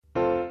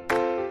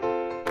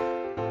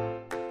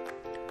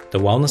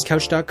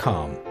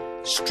TheWellnessCouch.com,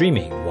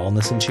 streaming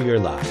wellness into your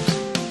lives.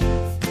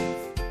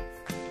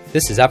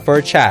 This is Up for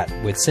a Chat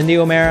with Cindy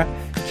O'Meara,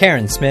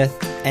 Karen Smith,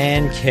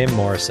 and Kim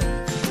Morrison.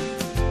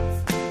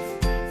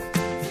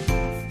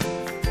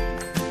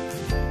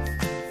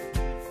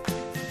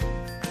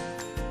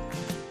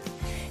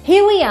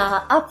 Here we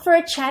are, up for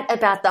a chat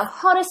about the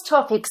hottest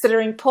topics that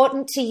are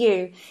important to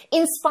you,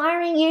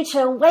 inspiring you to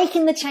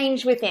awaken the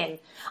change within.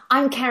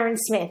 I'm Karen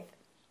Smith.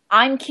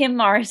 I'm Kim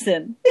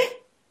Morrison.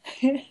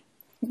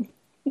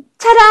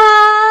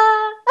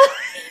 Ta-da!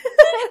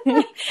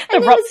 The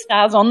rock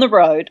stars on the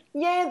road.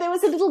 Yeah, there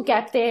was a little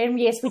gap there, and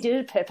yes, we did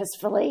it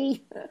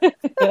purposefully.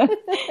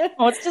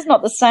 Well, it's just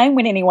not the same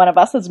when any one of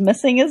us is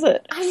missing, is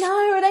it? I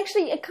know,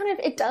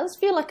 it does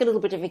feel like a little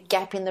bit of a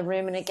gap in the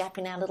room and a gap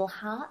in our little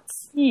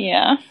hearts.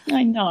 Yeah,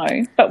 I know.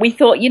 But we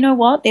thought, you know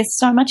what, there's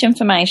so much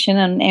information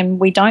and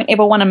we don't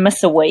ever want to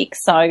miss a week,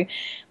 so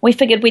we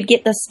figured we'd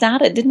get this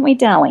started, didn't we,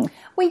 darling?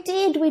 We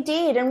did,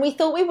 and we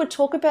thought we would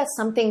talk about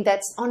something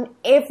that's on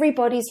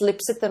everybody's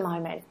lips at the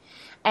moment,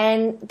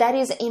 and that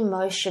is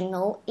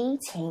emotional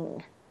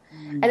eating.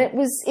 And it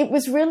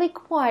was really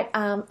quite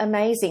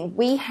amazing.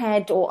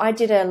 I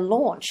did a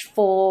launch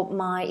for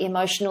my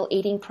emotional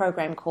eating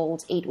program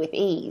called Eat with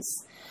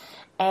Ease.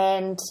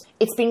 And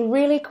it's been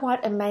really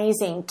quite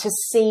amazing to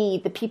see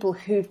the people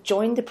who've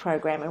joined the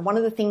program. And one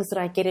of the things that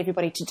I get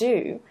everybody to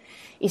do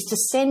is to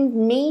send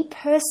me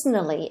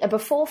personally a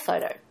before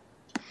photo.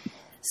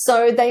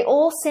 So they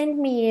all send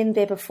me in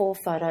their before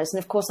photos.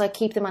 And of course, I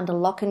keep them under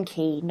lock and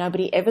key.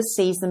 Nobody ever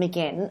sees them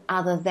again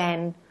other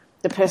than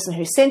the person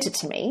who sent it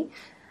to me.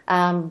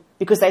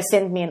 Because they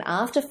send me an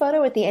after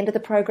photo at the end of the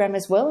program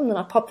as well, and then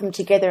I pop them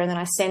together and then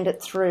I send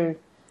it through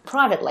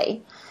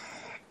privately.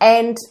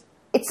 And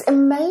it's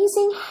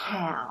amazing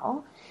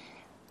how,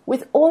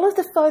 with all of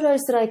the photos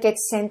that I get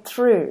sent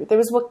through, there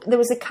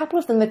was a couple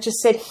of them that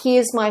just said,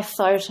 "Here's my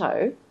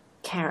photo,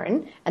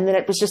 Karen," and then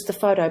it was just the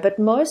photo. But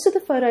most of the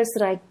photos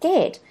that I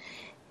get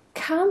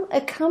come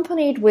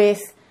accompanied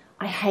with,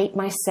 "I hate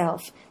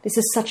myself. This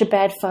is such a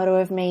bad photo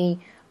of me.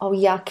 Oh,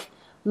 yuck.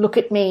 Look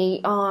at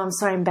me. Oh, I'm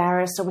so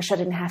embarrassed. I wish I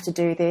didn't have to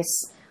do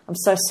this. I'm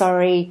so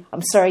sorry.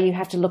 I'm sorry you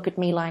have to look at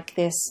me like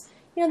this."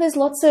 You know, there's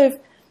lots of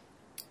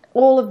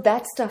all of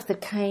that stuff that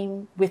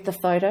came with the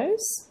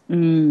photos.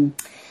 And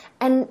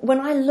when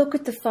I look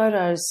at the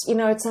photos, you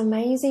know, it's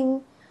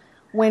amazing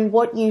when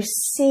what you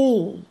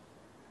see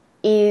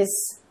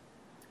is,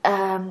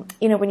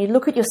 when you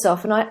look at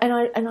yourself, and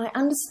I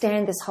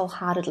understand this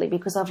wholeheartedly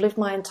because I've lived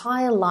my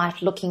entire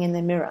life looking in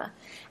the mirror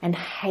and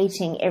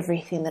hating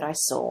everything that I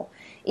saw.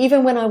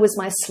 Even when I was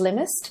my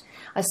slimmest,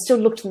 I still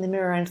looked in the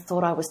mirror and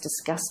thought I was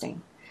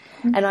disgusting.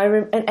 And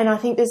I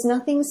think there's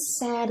nothing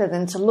sadder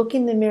than to look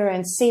in the mirror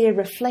and see a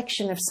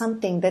reflection of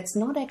something that's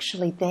not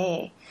actually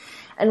there.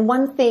 And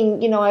one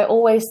thing, you know, I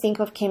always think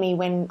of, Kimmy,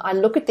 when I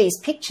look at these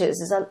pictures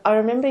is I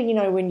remember, you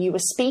know, when you were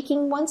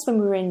speaking once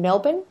when we were in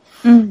Melbourne,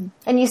 and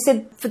you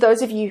said, for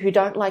those of you who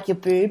don't like your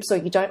boobs or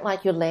you don't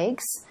like your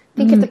legs,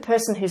 think of the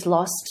person who's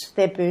lost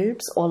their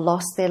boobs or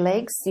lost their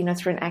legs, you know,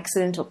 through an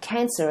accident or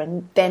cancer,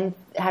 and then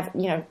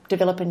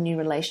develop a new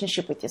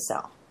relationship with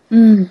yourself.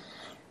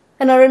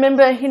 And I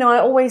remember, you know, I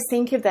always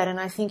think of that, and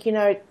I think, you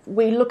know,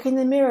 we look in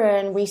the mirror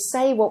and we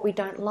say what we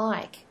don't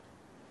like.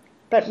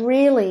 But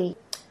really,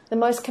 the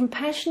most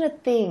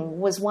compassionate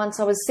thing was once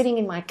I was sitting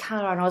in my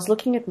car and I was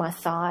looking at my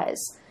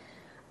thighs,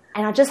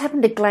 and I just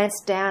happened to glance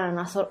down and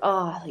I thought,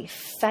 "Oh, you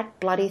fat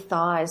bloody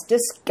thighs,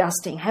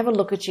 disgusting. Have a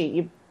look at you.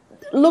 You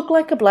look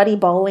like a bloody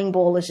bowling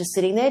ball as you're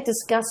sitting there,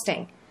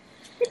 disgusting."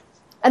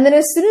 And then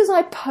as soon as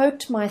I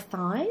poked my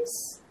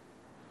thighs,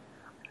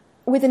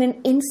 within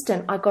an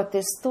instant I got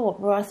this thought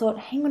where I thought,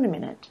 hang on a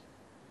minute.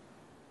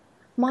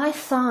 My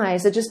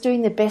thighs are just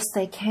doing the best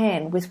they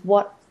can with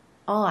what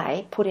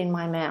I put in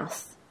my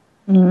mouth.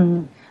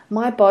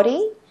 My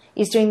body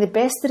is doing the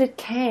best that it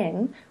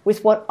can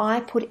with what I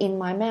put in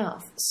my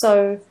mouth.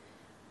 So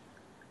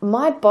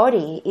my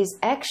body is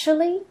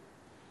actually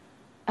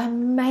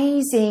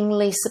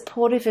amazingly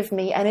supportive of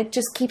me, and it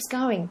just keeps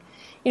going.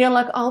 You know,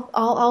 like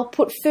I'll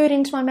put food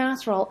into my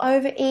mouth, or I'll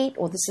overeat,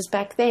 or this is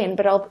back then,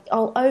 but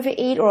I'll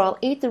overeat, or I'll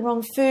eat the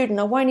wrong food, and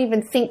I won't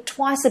even think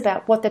twice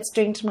about what that's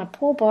doing to my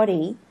poor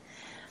body.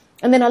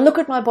 And then I look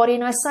at my body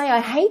and I say,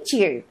 "I hate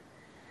you,"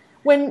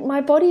 when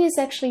my body is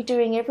actually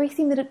doing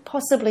everything that it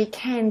possibly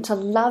can to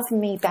love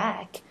me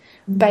back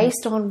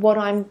based on what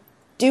I'm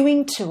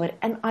doing to it.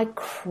 And I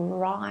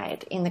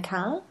cried in the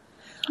car.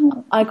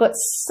 I got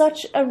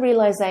such a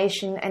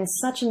realization and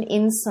such an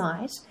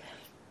insight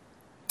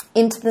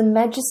into the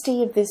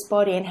majesty of this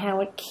body and how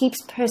it keeps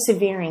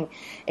persevering,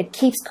 it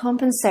keeps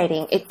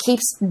compensating, it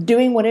keeps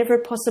doing whatever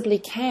it possibly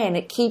can,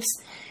 it keeps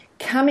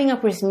coming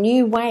up with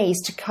new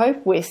ways to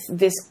cope with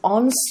this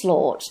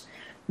onslaught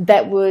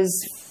that was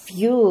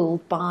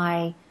fueled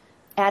by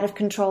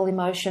out-of-control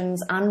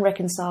emotions,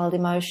 unreconciled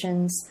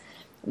emotions,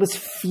 was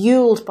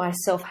fueled by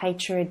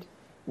self-hatred,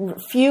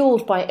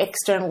 fueled by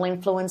external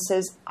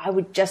influences, I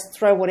would just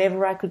throw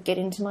whatever I could get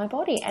into my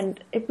body,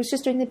 and it was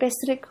just doing the best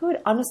that it could.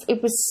 Honestly,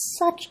 it was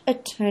such a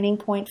turning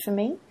point for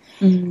me.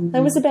 Mm-hmm.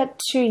 That was about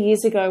 2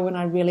 years ago when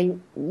I really,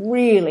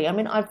 I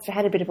mean, I've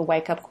had a bit of a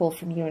wake-up call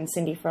from you and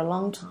Cindy for a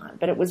long time,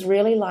 but it was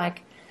really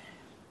like,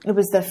 it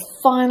was the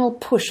final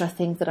push, I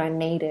think, that I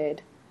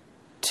needed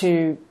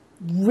to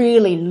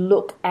really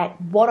look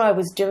at what I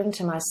was doing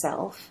to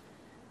myself,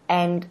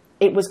 and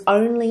it was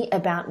only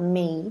about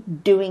me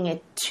doing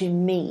it to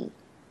me.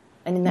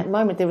 And in that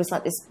moment, there was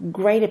like this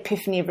great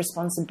epiphany of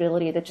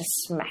responsibility that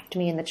just smacked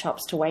me in the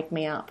chops to wake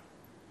me up.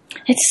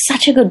 It's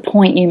such a good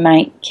point you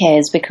make,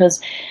 Kaz, because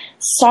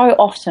so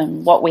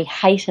often what we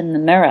hate in the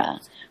mirror,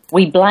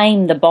 we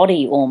blame the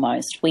body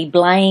almost. We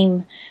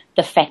blame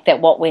the fact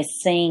that what we're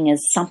seeing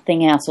is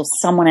something else or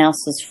someone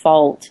else's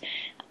fault.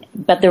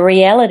 But the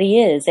reality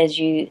is, as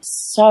you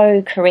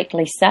so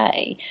correctly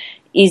say,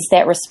 is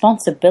that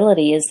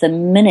responsibility is the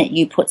minute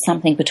you put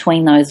something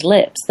between those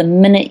lips, the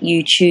minute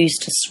you choose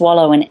to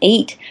swallow and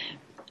eat.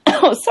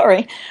 Oh,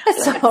 sorry.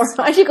 That's all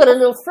right. You've got a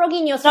little frog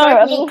in your throat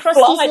and you crossed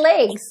his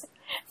legs.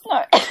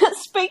 No,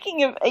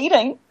 speaking of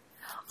eating.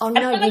 Oh,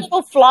 no. A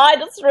little fly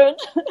just ruined.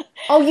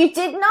 Oh, you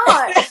did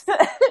not.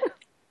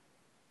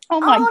 Oh,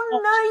 my God.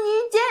 No,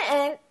 you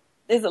didn't.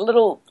 There's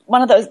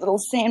one of those little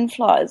sand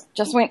flies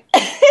just went...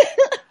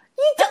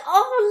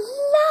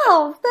 Oh,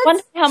 love. I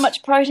wonder how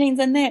much protein's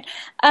in that.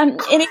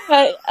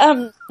 Anyway. Are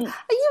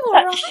you all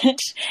right?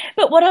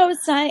 But what I was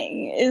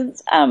saying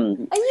is... Are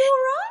you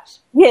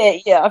all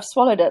right? Yeah, I've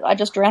swallowed it. I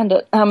just drowned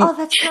it. Oh,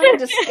 that's kind of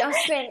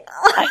disgusting.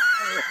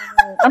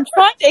 I'm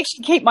trying to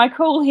actually keep my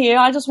cool here.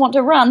 I just want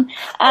to run.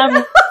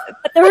 But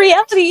the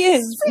reality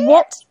is,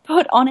 what's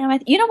put on our...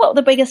 You know what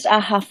the biggest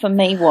aha for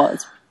me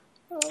was?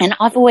 And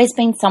I've always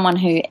been someone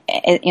who,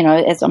 you know,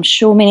 as I'm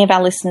sure many of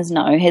our listeners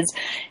know,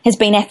 has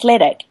been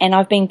athletic. And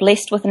I've been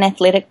blessed with an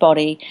athletic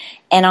body,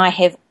 and I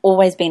have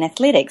always been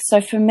athletic. So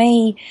for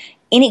me,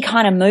 any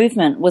kind of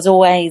movement was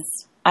always,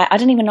 I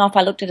didn't even know if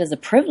I looked at it as a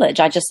privilege.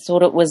 I just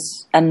thought it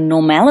was a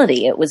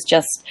normality. It was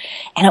just,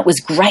 and it was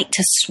great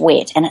to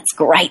sweat, and it's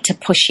great to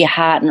push your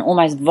heart and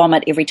almost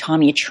vomit every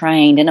time you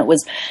trained. And it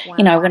was, wow.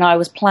 You know, when I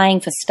was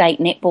playing for state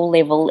netball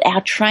level,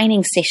 our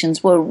training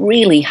sessions were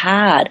really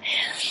hard.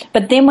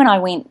 But then when I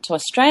went to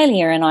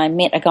Australia and I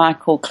met a guy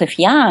called Cliff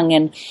Young,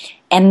 and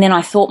then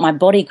I thought my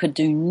body could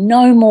do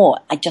no more.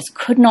 I just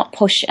could not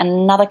push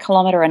another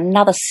kilometre,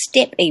 another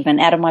step even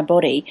out of my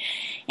body.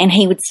 And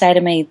he would say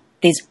to me,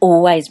 there's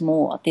always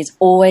more. There's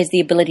always the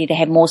ability to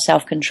have more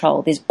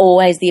self-control. There's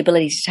always the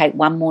ability to take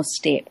one more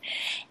step.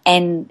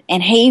 And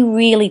he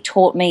really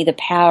taught me the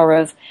power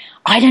of,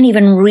 I don't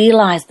even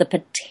realize the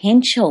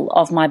potential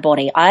of my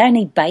body. I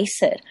only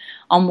base it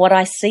on what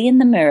I see in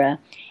the mirror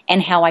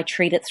and how I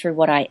treat it through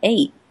what I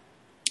eat.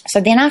 So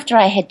then after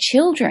I had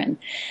children,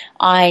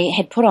 I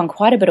had put on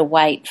quite a bit of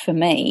weight for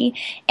me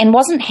and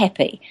wasn't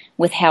happy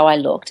with how I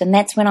looked. And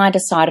that's when I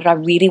decided I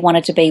really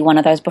wanted to be one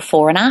of those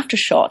before and after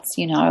shots,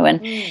 you know.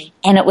 And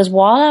it was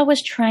while I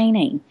was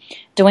training,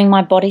 doing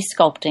my body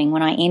sculpting,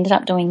 when I ended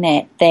up doing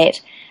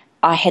that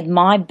I had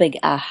my big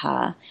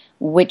aha,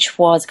 which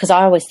was, because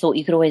I always thought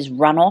you could always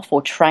run off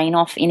or train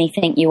off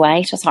anything you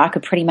ate. So I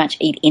could pretty much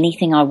eat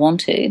anything I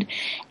wanted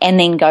and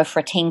then go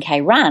for a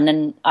 10K run,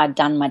 and I'd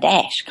done my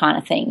dash kind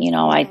of thing. You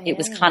know, it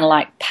was kind of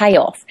like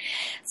payoff.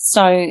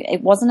 So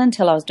it wasn't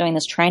until I was doing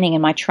this training,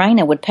 and my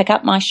trainer would pick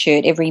up my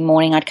shirt every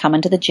morning. I'd come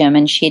into the gym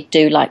and she'd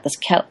do like this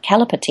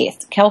caliper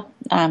test.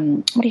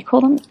 What do you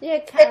call them? Yeah,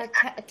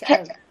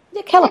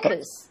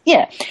 calipers.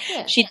 Yeah.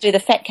 She'd do the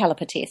fat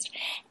caliper test.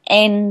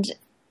 And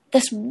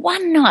this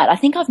one night, I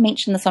think I've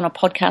mentioned this on a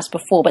podcast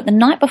before, but the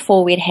night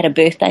before we had a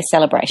birthday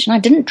celebration, I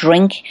didn't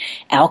drink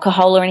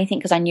alcohol or anything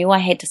because I knew I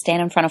had to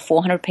stand in front of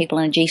 400 people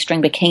in a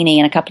G-string bikini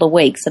in a couple of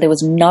weeks. So there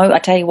was I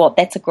tell you what,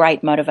 that's a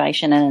great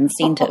motivation and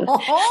incentive.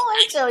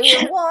 I tell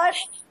you what.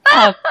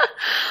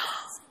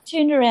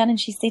 Turned around and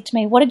she said to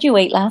me, "What did you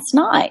eat last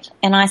night?"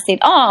 And I said,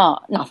 "Oh,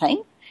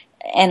 nothing."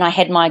 And I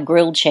had my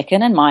grilled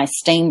chicken and my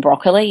steamed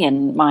broccoli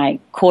and my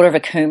quarter of a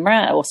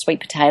kumara or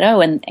sweet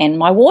potato and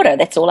my water.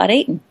 That's all I'd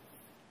eaten.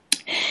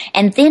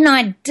 And then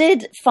I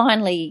did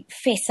finally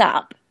fess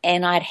up,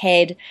 and I'd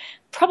had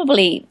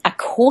probably a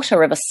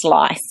quarter of a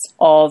slice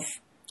of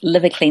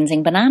liver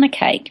cleansing banana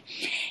cake.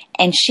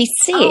 And she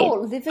said...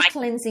 Oh, liver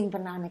cleansing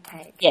banana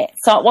cake. Yeah,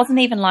 so it wasn't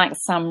even like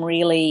some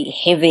really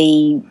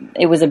heavy...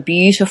 It was a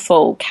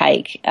beautiful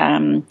cake,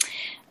 and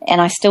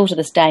I still to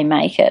this day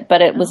make it.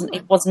 But it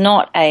was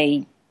not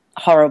a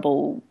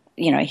horrible,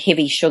 you know,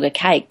 heavy sugar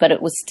cake, but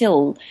it was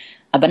still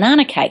a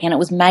banana cake, and it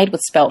was made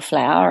with spelt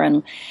flour,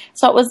 and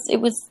so it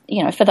was,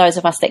 you know, for those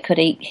of us that can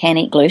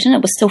eat gluten,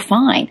 it was still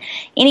fine.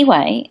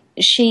 Anyway,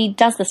 she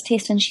does this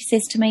test and she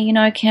says to me, "You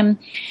know, Kim,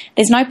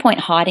 there's no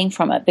point hiding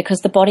from it because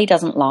the body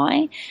doesn't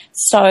lie.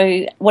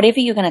 So whatever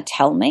you're going to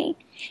tell me,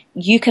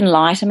 you can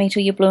lie to me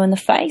till you're blue in the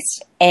face,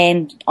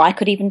 and I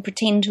could even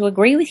pretend to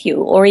agree with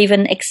you or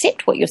even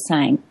accept what you're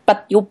saying,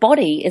 but your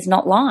body is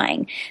not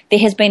lying. There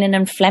has been an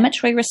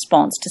inflammatory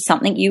response to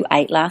something you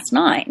ate last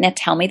night. Now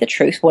tell me the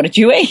truth. What did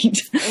you eat?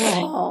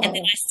 Oh. And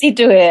then I said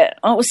to her,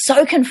 it was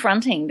so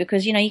confronting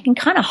because, you know, you can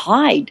kind of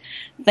hide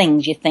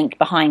things you think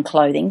behind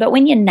clothing, but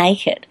when you're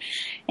naked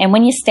and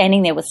when you're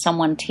standing there with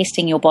someone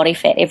testing your body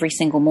fat every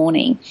single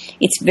morning,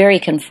 it's very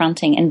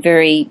confronting and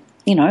very,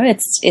 you know,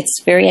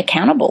 it's very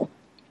accountable.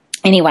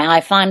 Anyway, I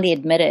finally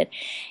admitted.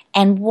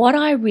 And what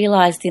I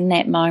realized in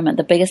that moment,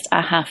 the biggest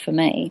aha for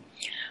me,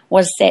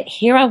 was that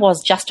here I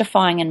was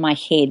justifying in my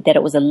head that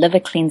it was a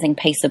liver cleansing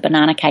piece of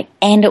banana cake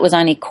and it was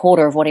only a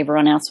quarter of what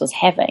everyone else was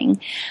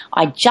having.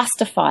 I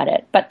justified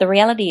it. But the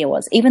reality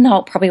was, even though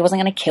it probably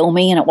wasn't going to kill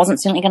me and it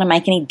wasn't certainly going to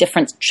make any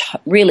difference,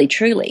 really,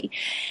 truly,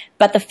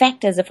 but the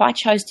fact is, if I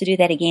chose to do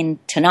that again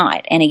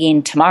tonight and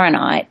again tomorrow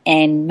night,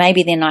 and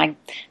maybe then I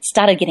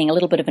started getting a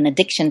little bit of an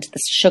addiction to the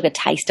sugar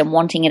taste and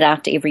wanting it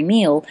after every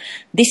meal,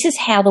 this is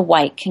how the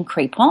weight can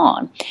creep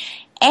on.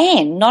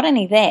 And not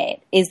only that,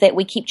 is that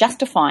we keep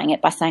justifying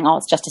it by saying, oh,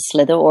 it's just a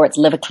slither or it's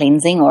liver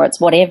cleansing or it's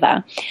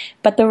whatever.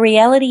 But the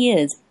reality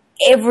is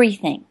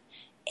everything,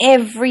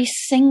 every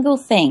single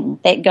thing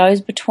that goes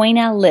between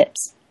our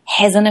lips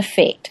has an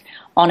effect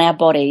on our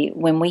body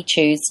when we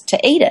choose to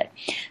eat it.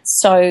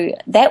 So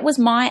that was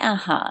my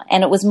aha.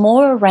 And it was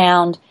more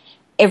around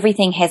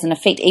everything has an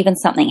effect. Even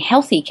something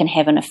healthy can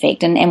have an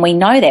effect. And we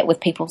know that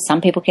with people.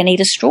 Some people can eat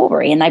a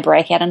strawberry and they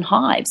break out in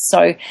hives.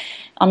 So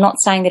I'm not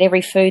saying that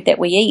every food that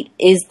we eat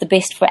is the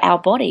best for our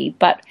body,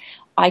 but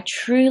I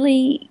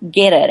truly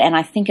get it. And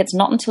I think it's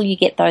not until you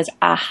get those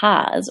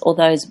ahas or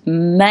those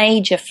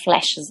major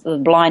flashes of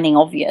the blinding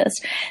obvious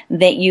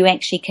that you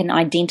actually can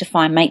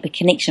identify and make the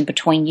connection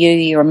between you,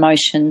 your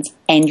emotions,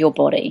 and your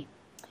body.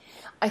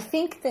 I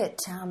think that,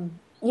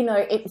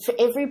 for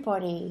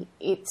everybody,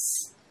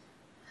 it's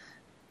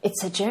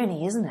a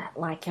journey, isn't it?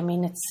 Like, I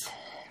mean, it's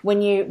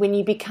when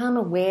you become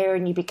aware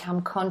and you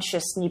become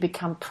conscious and you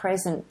become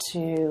present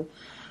to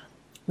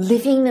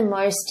living the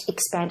most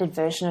expanded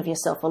version of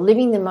yourself or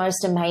living the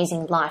most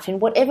amazing life in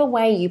whatever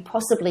way you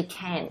possibly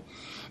can,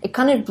 it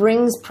kind of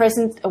brings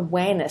present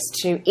awareness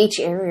to each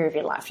area of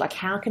your life. Like,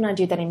 how can I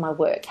do that in my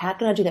work? How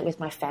can I do that with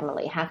my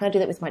family? How can I do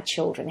that with my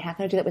children? How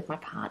can I do that with my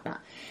partner?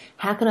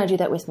 How can I do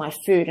that with my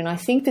food? And I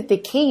think that the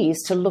key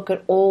is to look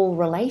at all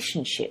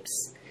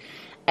relationships.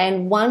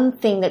 And one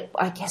thing that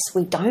I guess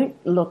we don't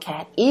look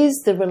at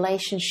is the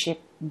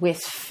relationship with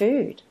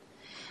food.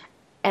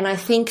 And I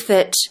think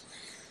that,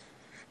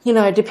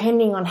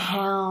 depending on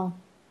how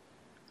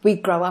we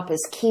grow up as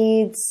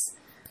kids,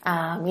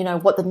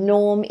 what the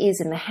norm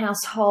is in the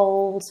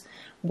household,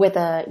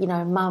 whether,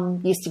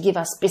 mum used to give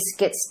us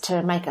biscuits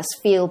to make us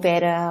feel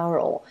better,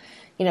 or,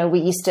 we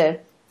used to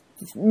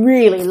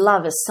really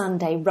love a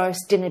Sunday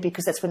roast dinner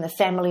because that's when the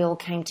family all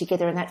came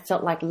together and that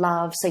felt like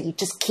love. So you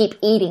just keep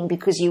eating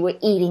because you were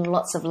eating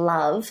lots of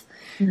love.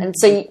 Mm-hmm. And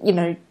so,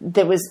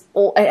 there was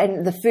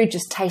and the food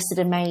just tasted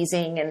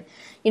amazing, and,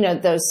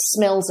 those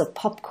smells of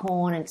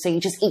popcorn. And so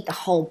you just eat the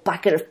whole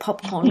bucket of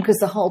popcorn because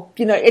the whole,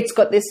 it's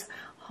got this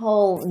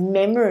whole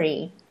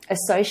memory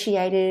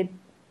associated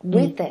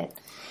with it.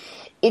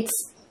 It's,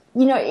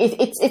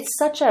 it's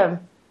such a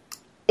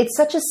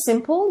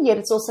simple, yet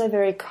it's also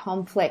very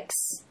complex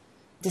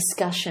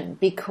discussion,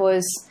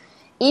 because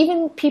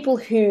even people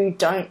who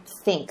don't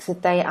think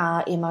that they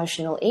are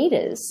emotional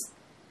eaters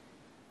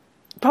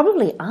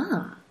probably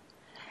are.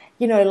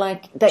 Do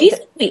you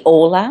think we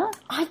all are?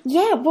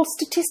 Yeah, well,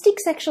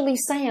 statistics actually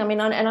say. I mean,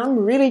 and I'm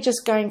really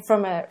just going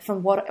from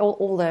what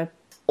all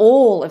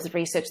of the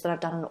research that I've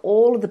done and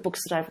all of the books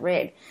that I've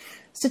read.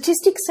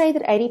 Statistics say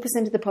that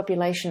 80% of the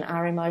population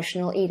are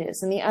emotional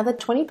eaters, and the other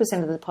 20%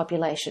 of the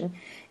population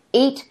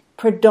eat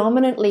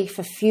predominantly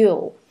for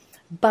fuel,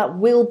 but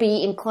will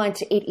be inclined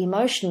to eat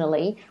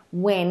emotionally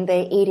when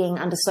they're eating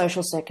under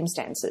social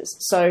circumstances.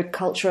 So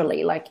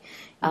culturally,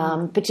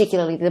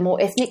 particularly the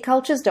more ethnic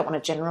cultures, don't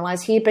want to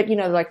generalize here, but,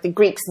 like the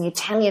Greeks and the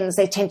Italians,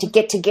 they tend to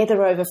get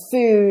together over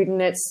food,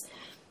 and it's,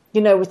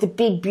 with the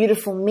big,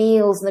 beautiful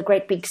meals and the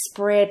great big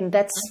spread, and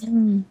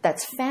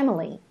that's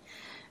family.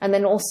 And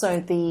then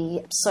also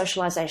the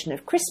socialization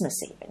of Christmas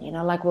even,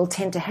 we'll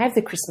tend to have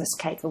the Christmas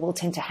cake, or we'll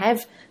tend to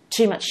have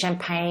too much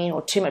champagne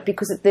or too much,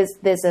 because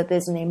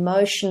there's an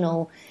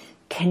emotional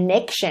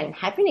connection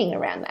happening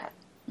around that.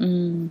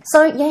 Mm.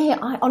 So, yeah,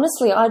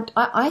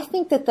 I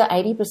think that the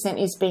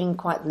 80% is being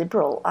quite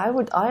liberal.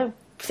 I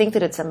think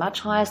that it's a much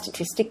higher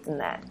statistic than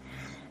that.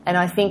 And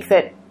I think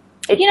that...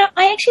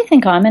 I actually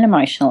think I'm an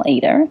emotional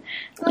eater.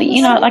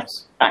 I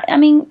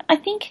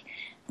think...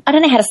 I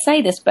don't know how to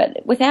say this,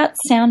 but without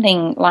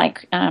sounding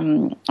like,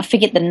 I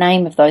forget the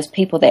name of those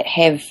people that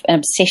have an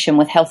obsession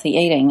with healthy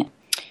eating.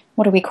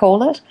 What do we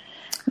call it?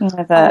 One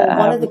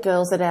of the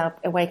girls at our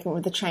Awakening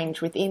with the Change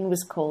Within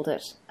was called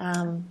it.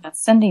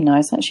 Cindy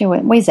knows, don't she?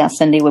 Where's our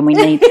Cindy when we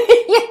need...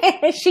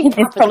 Yeah, she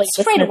probably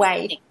straight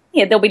away.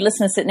 Yeah, there'll be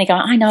listeners sitting there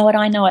going, I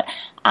know it.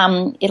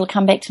 It'll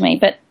come back to me.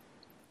 But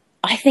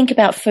I I think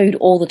about food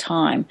all the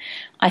time.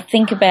 I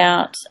think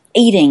about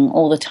eating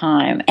all the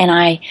time, and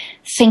I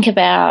think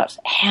about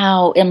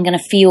how I'm going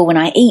to feel when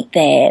I eat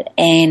that,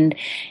 and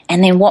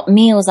then what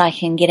meals I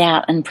can get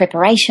out in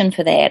preparation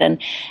for that.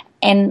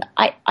 And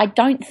I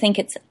don't think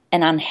it's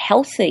an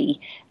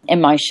unhealthy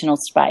emotional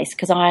space,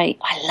 because I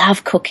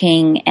love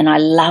cooking and I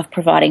love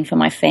providing for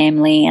my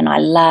family, and I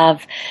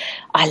love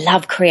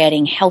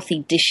creating healthy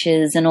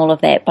dishes and all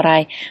of that, but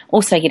I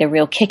also get a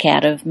real kick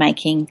out of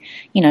making,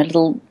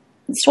 little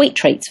sweet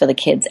treats for the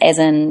kids, as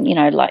in,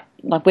 like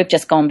we've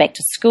just gone back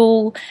to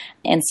school,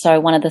 and so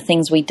one of the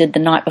things we did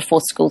the night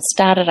before school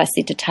started, I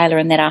said to Taylor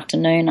in that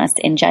afternoon,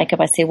 and Jacob,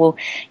 I said, well,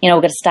 we're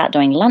going to start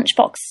doing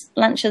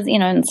lunches,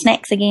 and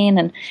snacks again.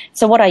 And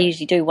so what I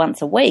usually do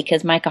once a week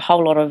is make a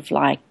whole lot of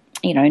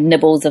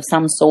nibbles of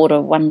some sort,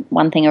 or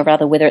one thing or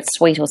other, whether it's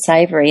sweet or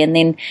savoury, and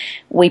then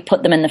we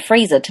put them in the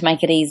freezer to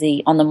make it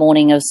easy on the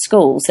morning of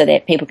school, so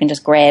that people can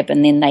just grab,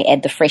 and then they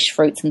add the fresh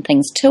fruits and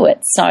things to it.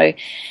 So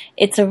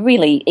it's a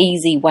really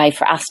easy way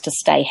for us to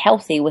stay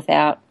healthy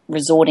without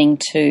resorting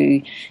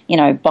to,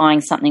 buying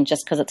something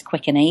just because it's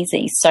quick and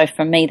easy. So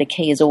for me, the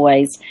key is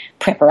always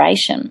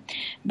preparation.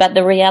 But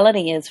the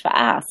reality is for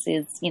us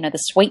is, the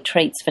sweet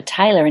treats for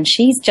Taylor, and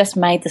she's just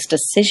made this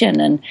decision.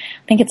 And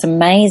I think it's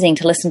amazing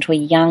to listen to a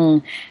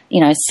young,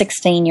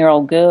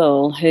 16-year-old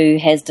girl who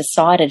has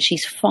decided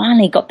she's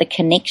finally got the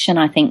connection,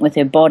 I think, with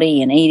her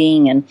body and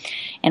eating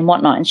and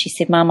whatnot. And she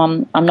said,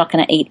 Mum, I'm not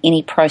going to eat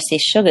any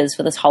processed sugars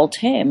for this whole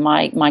term.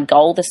 My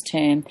goal this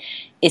term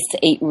is to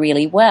eat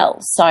really well.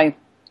 So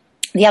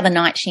the other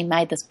night she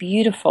made this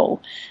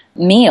beautiful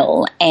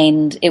meal,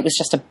 and it was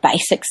just a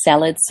basic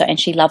salad. And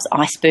she loves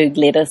iceberg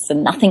lettuce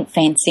and nothing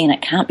fancy, and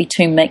it can't be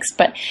too mixed.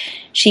 But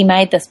she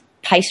made this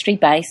pastry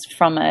based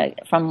from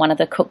one of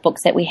the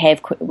cookbooks that we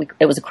have.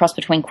 It was a cross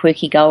between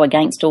Quirky Go,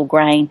 Against All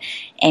Grain,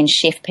 and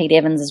Chef Pete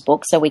Evans's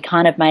book. So we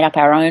kind of made up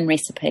our own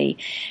recipe.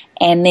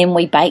 And then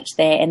we baked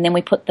that, and then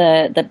we put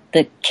the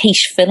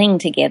quiche filling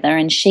together,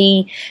 and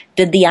she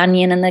did the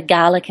onion and the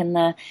garlic and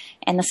the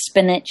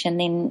spinach, and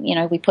then,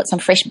 we put some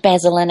fresh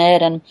basil in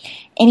it. And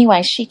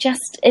anyway,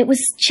 it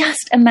was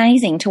just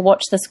amazing to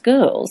watch this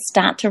girl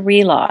start to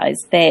realize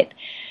that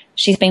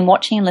she's been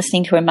watching and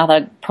listening to her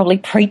mother probably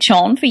preach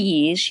on for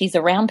years. She's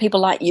around people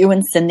like you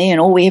and Cindy,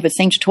 and all we ever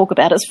seem to talk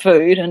about is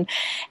food.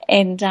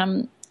 And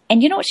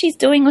you know what she's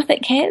doing with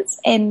it, Kaz?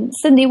 And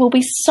Cindy will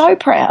be so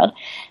proud.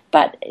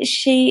 But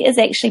she is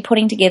actually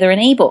putting together an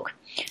ebook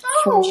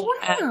for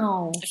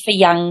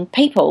young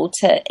people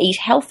to eat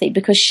healthy,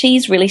 because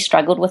she's really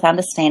struggled with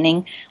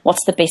understanding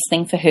what's the best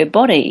thing for her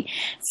body.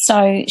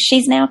 So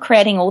she's now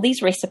creating all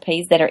these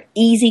recipes that are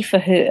easy for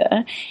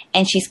her,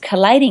 and she's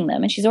collating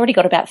them, and she's already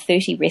got about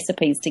 30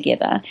 recipes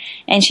together,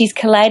 and she's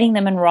collating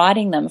them and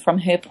writing them from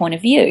her point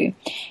of view.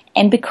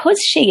 And because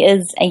she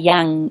is a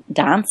young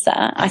dancer,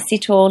 I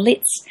said to her,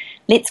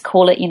 let's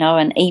call it,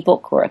 an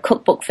ebook or a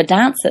cookbook for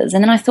dancers.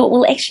 And then I thought,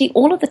 well, actually,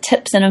 all of the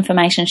tips and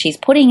information she's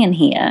putting in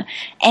here,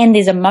 and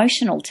there's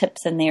emotional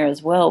tips in there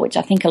as well, which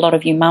I think a lot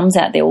of you mums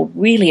out there will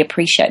really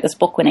appreciate this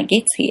book when it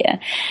gets here,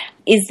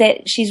 is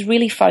that she's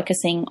really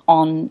focusing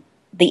on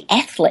the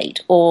athlete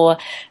or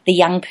the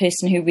young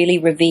person who really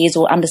reveres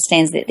or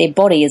understands that their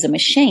body is a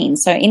machine.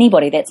 So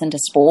anybody that's into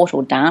sport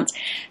or dance.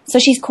 So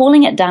she's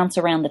calling it Dance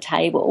Around the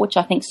Table, which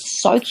I think is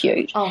so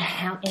cute. Oh,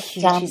 how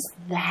cute is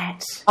that?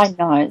 I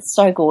know, it's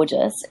so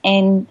gorgeous.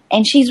 And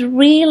she's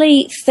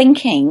really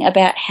thinking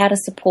about how to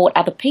support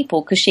other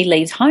people, because she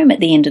leaves home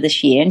at the end of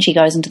this year and she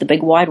goes into the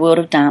big wide world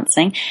of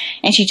dancing.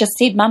 And she just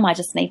said, Mum, I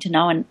just need to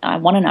know, and I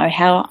want to know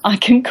how I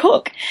can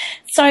cook.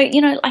 So,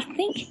 I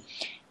think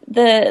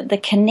the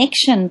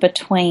connection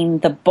between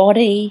the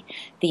body,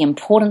 the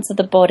importance of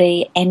the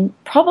body, and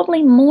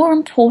probably more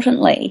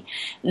importantly,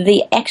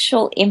 the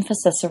actual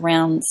emphasis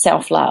around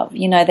self-love,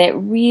 that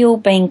real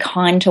being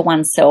kind to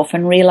oneself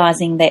and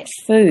realizing that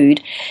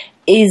food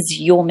is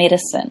your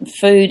medicine.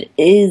 Food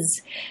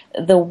is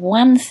the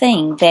one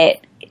thing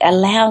that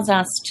allows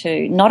us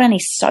to not only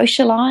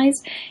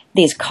socialize,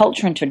 there's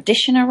culture and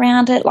tradition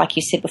around it. Like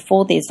you said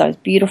before, there's those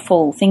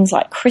beautiful things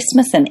like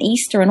Christmas and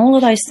Easter and all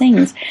of those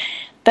things.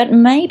 But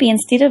maybe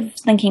instead of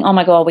thinking, oh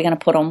my God, we're going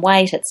to put on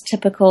weight, it's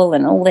typical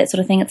and all that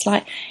sort of thing, it's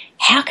like,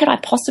 how could I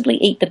possibly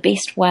eat the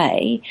best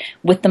way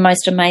with the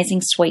most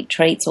amazing sweet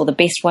treats, or the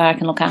best way I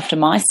can look after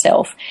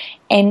myself?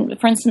 And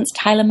for instance,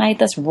 Taylor made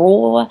this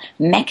raw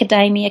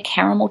macadamia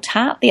caramel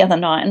tart the other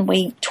night, and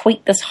we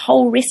tweaked this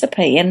whole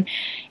recipe, and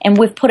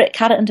we've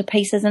cut it into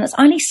pieces, and it's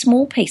only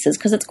small pieces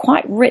because it's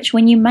quite rich.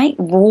 When you make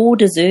raw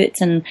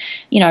desserts and,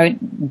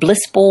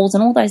 bliss balls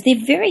and all those, they're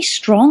very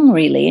strong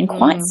really, and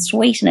quite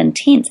sweet and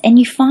intense, and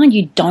you find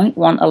you don't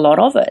want a lot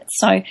of it.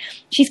 So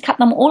she's cut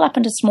them all up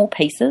into small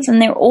pieces, and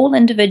they're all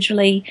individually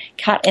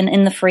cut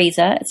in the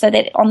freezer, so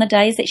that on the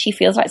days that she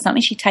feels like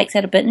something, she takes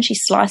out a bit and she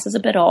slices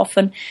a bit off,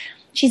 and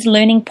she's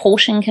learning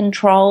portion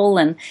control.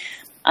 And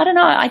I don't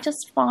know, I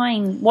just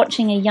find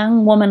watching a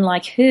young woman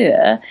like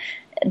her,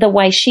 the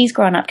way she's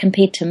grown up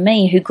compared to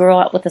me, who grew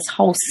up with this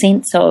whole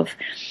sense of,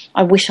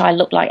 I wish I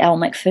looked like Elle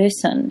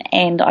Macpherson,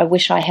 and I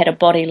wish I had a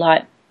body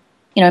like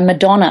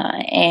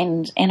Madonna,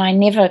 and I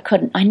never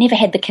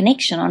had the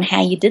connection on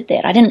how you did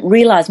that. I didn't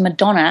realize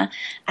Madonna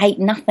ate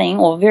nothing,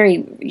 or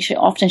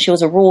often she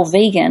was a raw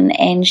vegan,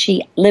 and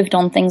she lived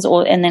on things,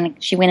 and then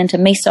she went into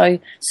miso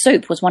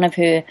soup was one of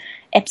her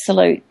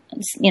absolute,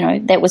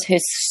 that was her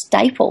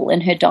staple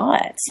in her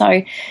diet.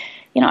 So,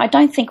 I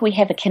don't think we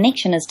have a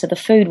connection as to the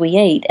food we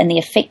eat and the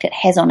effect it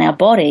has on our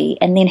body,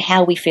 and then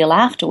how we feel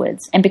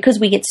afterwards. And because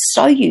we get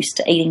so used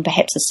to eating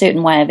perhaps a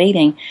certain way of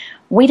eating,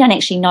 we don't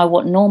actually know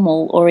what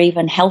normal or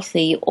even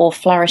healthy or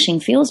flourishing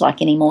feels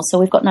like anymore. So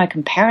we've got no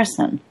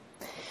comparison.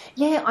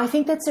 Yeah, I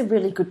think that's a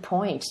really good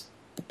point,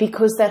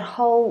 because that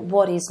whole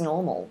what is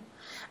normal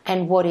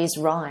and what is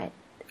right,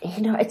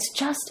 it's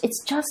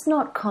just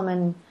not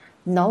common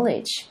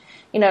knowledge.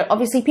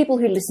 Obviously people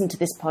who listen to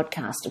this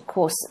podcast, of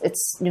course,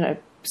 it's,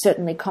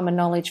 certainly common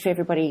knowledge for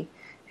everybody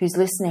who's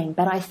listening.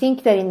 But I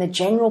think that in the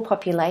general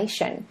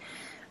population,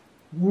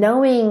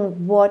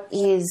 knowing what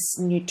is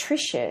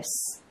nutritious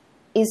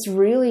is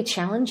really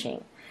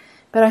challenging.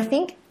 But I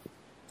think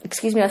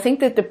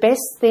that the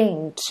best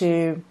thing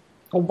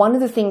or one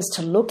of the things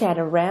to look at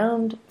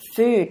around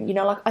food,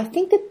 I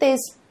think that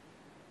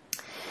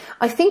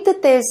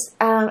there's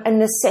a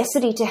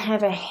necessity to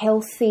have a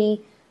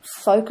healthy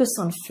focus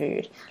on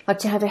food, like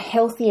to have a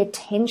healthy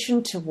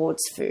attention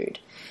towards food,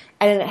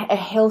 and a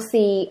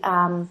healthy,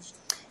 a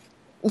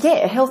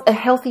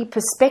healthy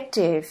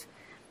perspective,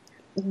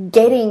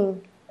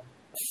 getting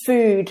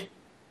food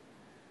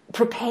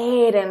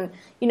prepared and,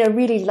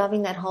 really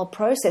loving that whole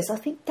process. I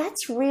think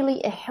that's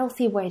really a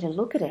healthy way to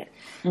look at it.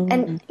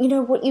 Mm-hmm.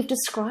 And, what you've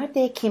described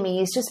there, Kimmy,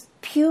 is just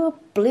pure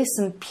bliss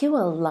and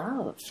pure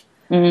love,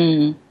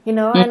 and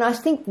I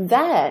think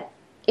that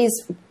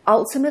is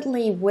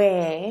ultimately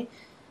where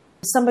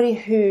somebody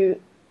who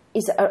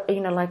is,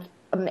 like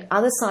on the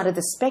other side of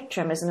the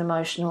spectrum as an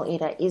emotional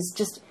eater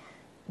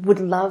would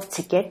love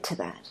to get to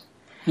that.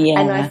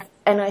 Yeah.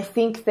 And I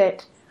think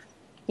that,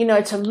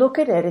 to look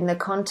at it in the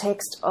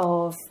context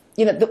of,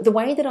 the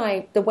way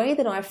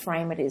that I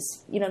frame it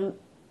is,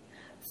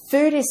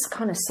 food is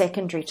kind of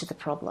secondary to the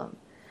problem.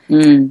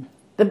 Mm.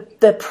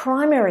 The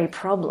primary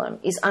problem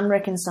is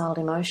unreconciled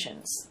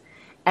emotions.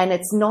 And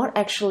it's not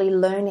actually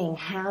learning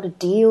how to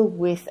deal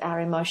with our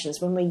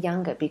emotions when we're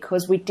younger,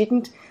 because we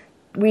didn't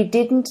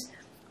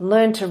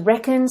learn to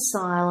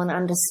reconcile and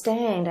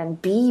understand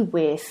and be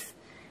with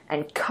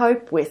and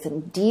cope with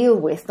and deal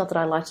with, not that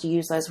I like to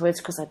use those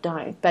words because I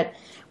don't, but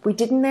we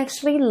didn't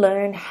actually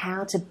learn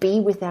how to be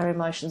with our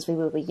emotions when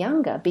we were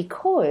younger,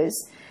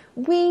 because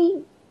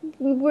we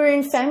were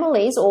in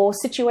families or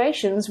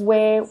situations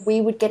where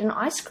we would get an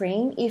ice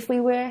cream if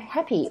we were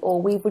happy,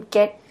 or we would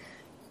get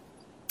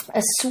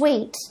a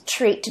sweet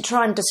treat to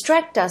try and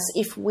distract us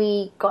if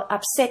we got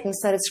upset and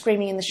started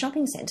screaming in the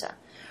shopping centre.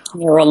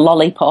 Or a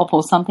lollipop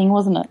or something,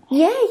 wasn't it?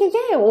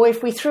 Yeah. Or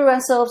if we threw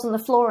ourselves on the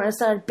floor and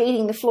started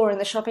beating the floor in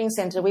the shopping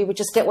centre, we would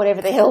just get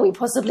whatever the hell we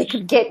possibly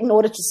could get in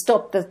order to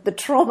stop the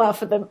trauma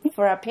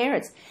for our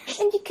parents.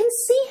 And you can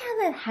see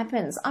how that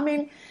happens. I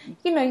mean,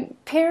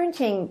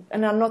 parenting,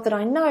 and not that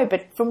I know,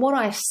 but from what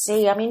I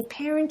see,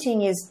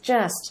 parenting is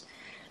just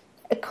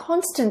a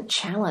constant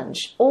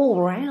challenge all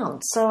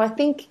around. So I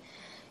think,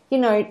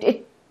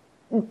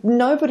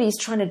 nobody's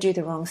trying to do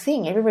the wrong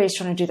thing. Everybody's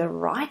trying to do the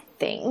right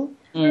thing.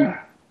 Mm.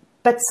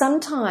 But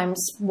sometimes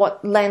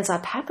what lands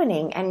up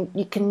happening, and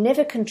you can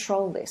never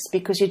control this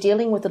because you're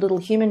dealing with a little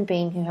human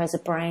being who has a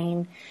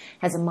brain,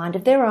 has a mind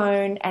of their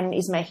own, and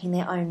is making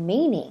their own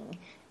meaning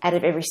out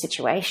of every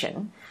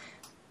situation.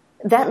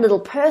 That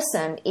little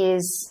person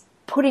is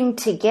putting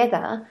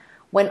together,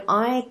 when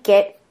I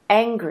get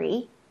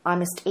angry, I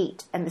must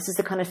eat, and this is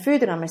the kind of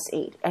food that I must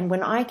eat. And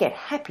when I get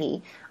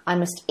happy, I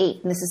must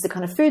eat, and this is the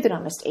kind of food that I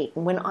must eat.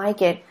 And when I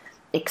get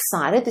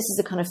excited, this is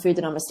the kind of food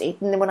that I must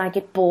eat. And then when I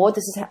get bored,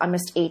 this is how I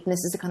must eat, and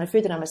this is the kind of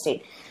food that I must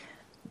eat.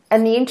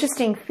 And the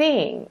interesting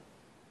thing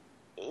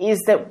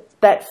is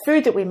that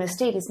food that we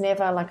must eat is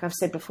never, like I've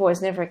said before,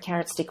 is never a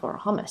carrot stick or a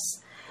hummus.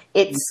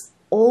 It's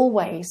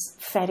always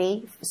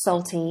fatty,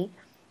 salty,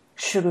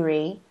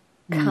 sugary,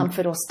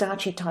 comfort or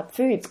starchy type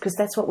foods, because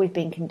that's what we've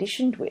been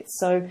conditioned with.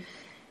 So,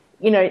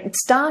 it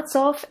starts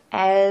off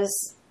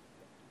as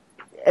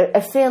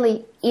a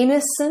fairly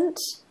innocent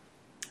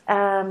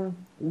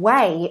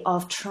way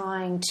of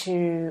trying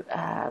to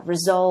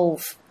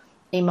resolve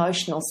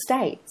emotional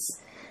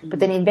states. But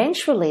then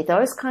eventually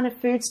those kind of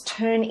foods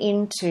turn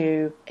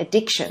into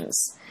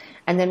addictions.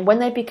 And then when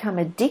they become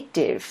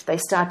addictive, they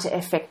start to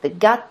affect the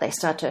gut, they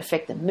start to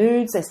affect the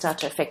moods, they start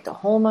to affect the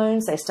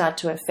hormones, they start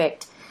to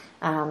affect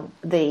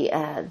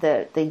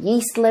the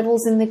yeast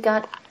levels in the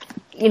gut.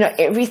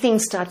 Everything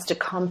starts to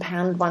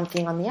compound one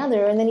thing on the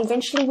other, and then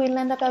eventually we'll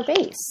end up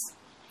obese.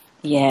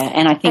 Yeah,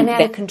 and I think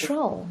out of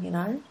control,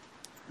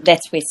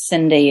 That's where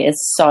Cindy is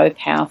so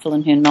powerful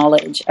in her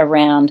knowledge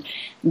around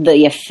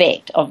the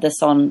effect of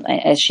this on,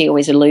 as she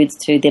always alludes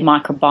to, the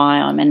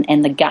microbiome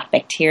and the gut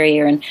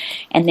bacteria.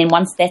 And then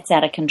once that's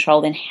out of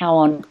control, then how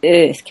on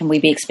earth can we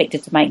be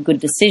expected to make good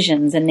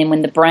decisions? And then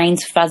when the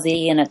brain's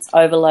fuzzy and it's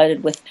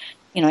overloaded with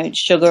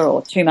sugar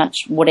or too much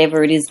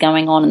whatever it is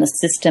going on in the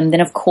system, then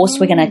of course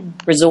we're going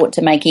to resort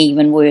to make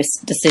even worse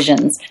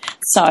decisions.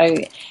 So,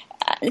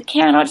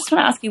 Karen, I just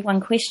want to ask you one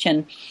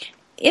question.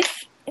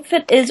 If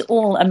it is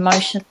all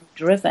emotionally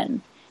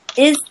driven,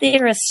 is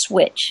there a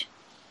switch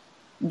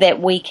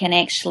that we can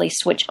actually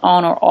switch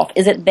on or off?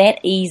 Is it that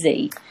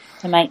easy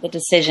to make the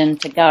decision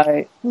to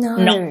go,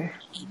 no,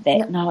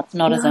 it's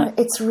not, is it?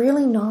 It's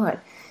really not,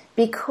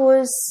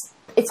 because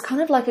it's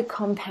kind of like a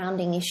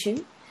compounding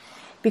issue.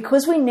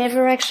 Because we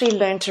never actually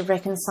learn to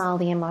reconcile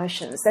the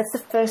emotions. That's the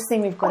first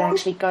thing we've got to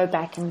actually go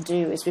back and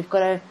do. Is we've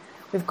got to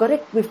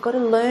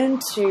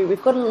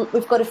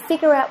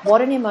figure out what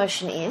an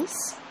emotion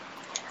is,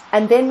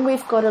 and then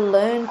we've got to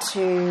learn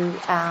to.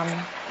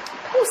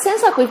 It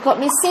sounds like we've got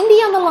Miss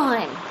Cindy on the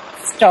line.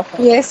 Stop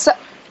it. Yes,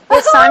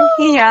 I'm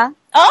here.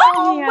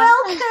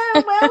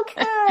 Welcome.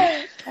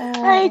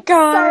 Hey,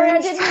 guys. Sorry,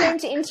 I didn't mean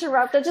to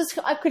interrupt.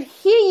 I could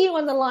hear you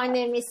on the line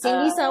there, Miss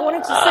Cindy, so I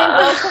wanted to say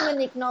welcome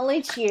and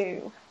acknowledge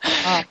you.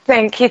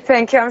 Thank you.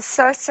 I'm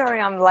so sorry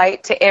I'm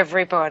late to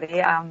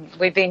everybody.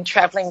 We've been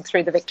travelling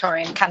through the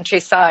Victorian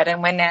countryside,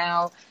 and we're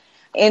now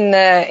in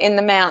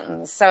the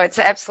mountains, so it's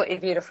absolutely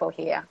beautiful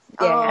here.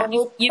 Yeah.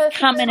 You've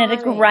come in at a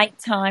great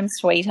time,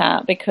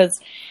 sweetheart, because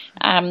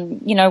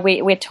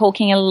we're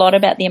talking a lot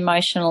about the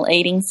emotional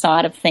eating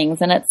side of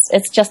things, and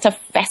it's just a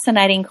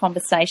fascinating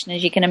conversation,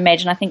 as you can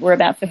imagine. I think we're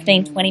about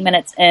 15, 20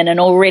 minutes in, and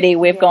already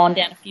we've gone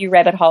down a few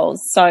rabbit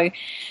holes. So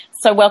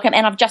welcome.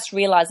 And I've just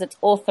realised it's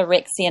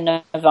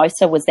orthorexia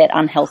nervosa was that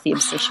unhealthy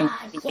obsession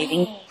with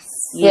eating.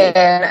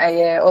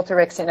 Yeah,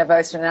 orthorexia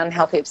nervosa, an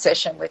unhealthy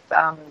obsession with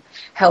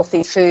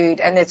healthy food,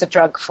 and there's a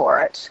drug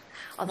for it.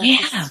 Oh,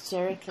 that's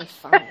hysterically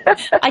funny.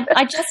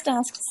 I just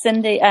asked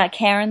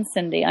Karen,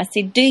 I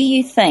said, do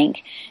you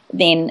think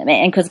then,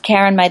 and because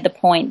Karen made the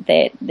point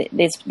that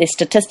there's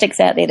statistics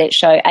out there that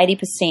show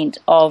 80%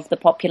 of the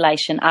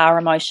population are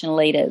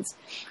emotional eaters,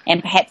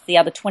 and perhaps the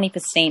other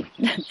 20%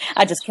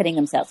 are just kidding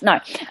themselves. No.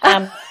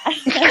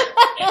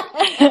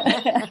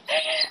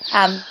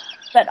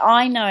 But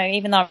I know,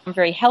 even though I'm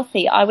very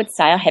healthy, I would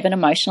say I have an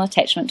emotional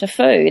attachment to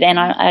food. And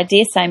I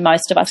dare say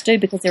most of us do,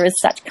 because there is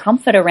such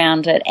comfort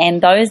around it.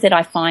 And those that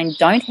I find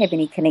don't have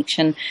any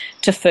connection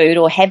to food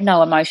or have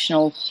no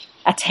emotional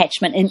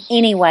attachment in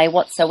any way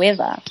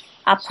whatsoever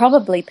are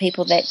probably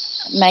people that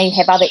may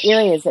have other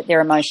areas that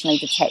they're emotionally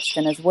detached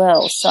in as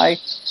well. So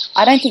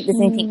I don't think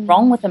there's anything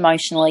wrong with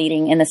emotional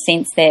eating, in the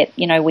sense that,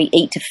 we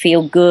eat to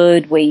feel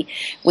good, we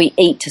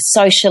eat to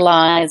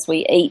socialise,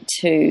 we eat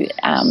to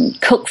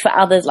cook for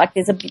others. Like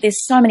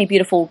there's so many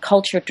beautiful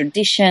culture,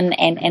 tradition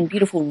and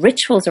beautiful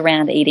rituals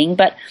around eating.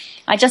 But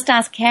I just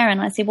asked Karen,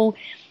 I said, well,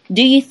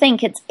 do you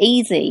think it's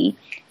easy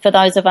for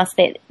those of us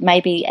that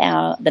maybe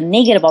the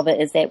negative of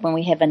it is that when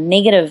we have a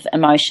negative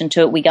emotion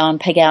to it, we go and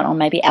pig out on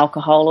maybe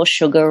alcohol or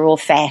sugar or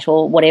fat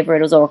or whatever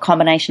it is, or a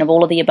combination of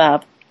all of the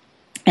above.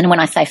 And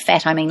when I say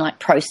fat, I mean like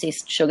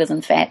processed sugars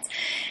and fats.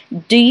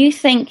 Do you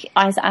think,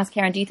 I asked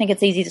Karen, do you think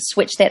it's easy to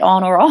switch that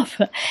on or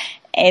off?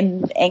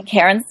 And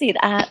Karen said,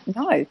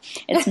 no,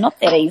 it's not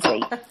that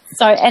easy.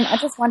 So, and I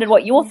just wondered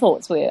what your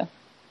thoughts were.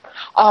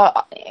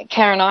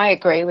 Karen, I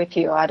agree with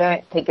you. I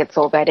don't think it's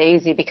all that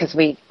easy, because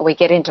we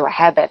get into a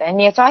habit.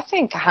 And yes, I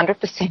think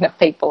 100% of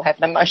people have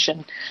an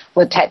emotional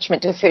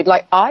attachment to food.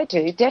 Like I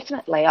do,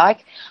 definitely.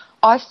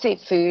 I see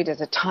food as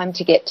a time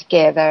to get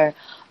together.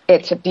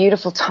 It's a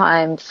beautiful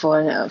time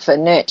for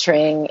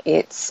nurturing.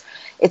 It's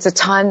a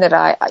time that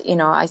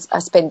I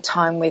spend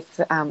time with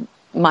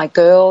my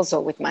girls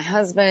or with my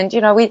husband,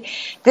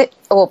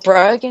 or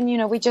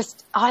Brogan,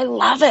 I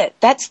love it.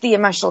 That's the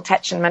emotional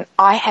attachment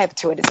I have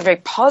to it. It's a very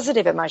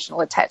positive emotional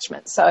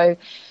attachment. So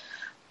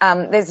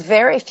there's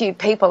very few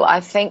people, I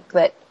think,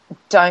 that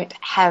don't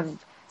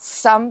have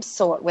some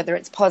sort, whether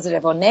it's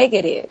positive or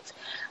negative.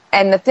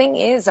 And the thing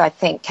is, I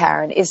think,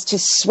 Karen, is to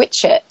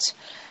switch it.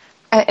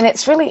 And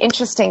it's really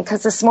interesting,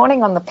 because this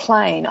morning on the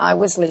plane, I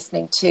was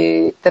listening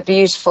to the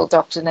beautiful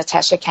Dr.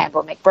 Natasha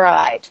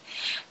Campbell-McBride.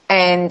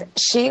 And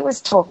she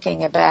was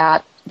talking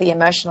about the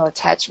emotional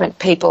attachment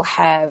people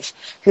have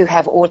who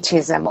have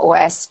autism or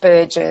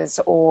Asperger's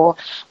or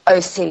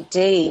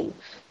OCD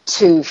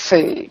to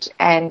food.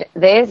 And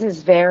theirs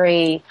is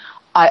very,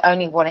 I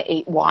only want to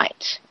eat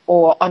white,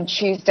 or on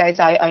Tuesdays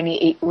I only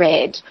eat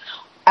red.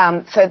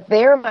 So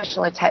their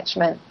emotional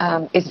attachment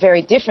is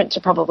very different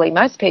to probably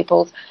most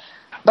people's.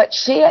 But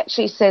she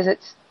actually says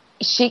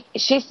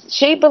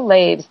she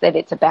believes that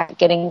it's about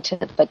getting to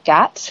the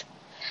gut,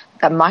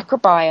 the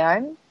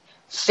microbiome,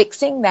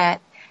 fixing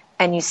that,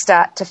 and you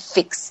start to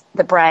fix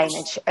the brain.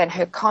 And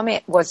her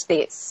comment was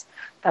this: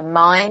 the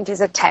mind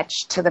is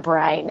attached to the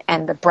brain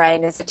and the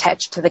brain is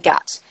attached to the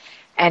gut.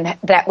 And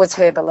that was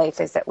her belief,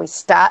 is that we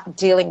start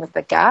dealing with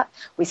the gut,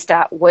 we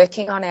start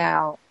working on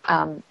our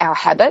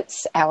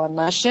habits, our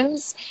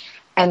emotions,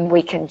 and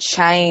we can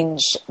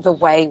change the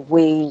way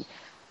we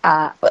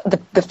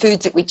the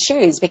foods that we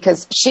choose,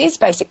 because she's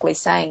basically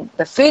saying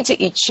the foods that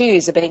you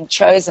choose are being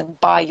chosen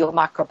by your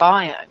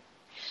microbiome,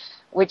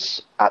 which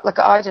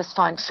I just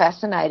find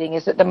fascinating,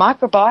 is that the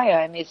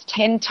microbiome is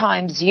 10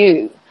 times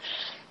you,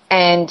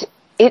 and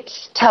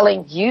it's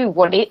telling you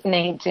what it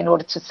needs in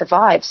order to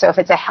survive. So if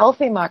it's a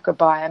healthy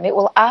microbiome, it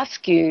will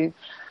ask you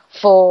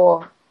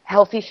for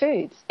healthy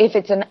foods. If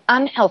it's an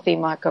unhealthy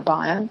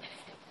microbiome,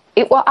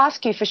 it will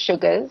ask you for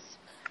sugars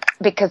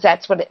because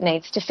that's what it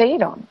needs to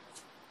feed on.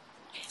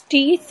 Do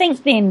you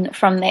think then,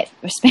 from that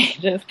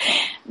perspective,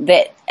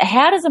 that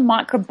how does a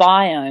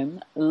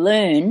microbiome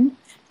learn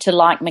to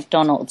like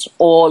McDonald's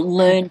or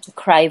learn to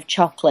crave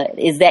chocolate?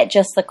 Is that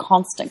just the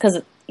constant?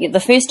 Because the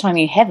first time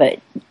you have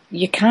it,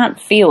 you can't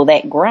feel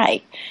that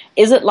great.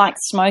 Is it like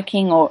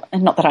smoking, or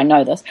not that I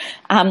know this,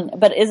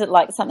 but is it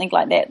like something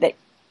like that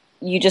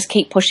you just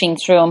keep pushing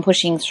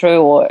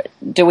through, or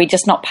do we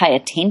just not pay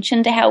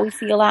attention to how we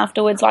feel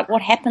afterwards? Like,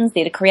 what happens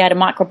there to create a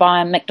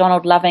microbiome,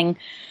 McDonald-loving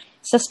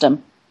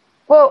system?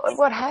 Well,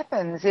 what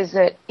happens is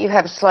that you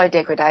have a slow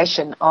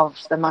degradation of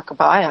the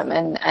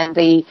microbiome, and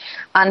the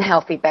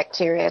unhealthy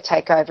bacteria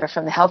take over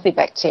from the healthy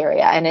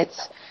bacteria, and it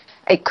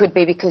could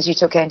be because you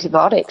took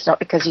antibiotics, not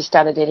because you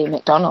started eating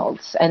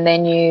McDonald's, and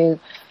then you're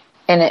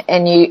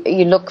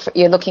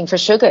looking for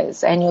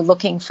sugars, and you're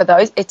looking for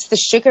those. It's the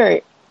sugar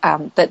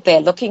that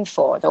they're looking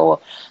for. Or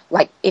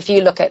like if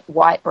you look at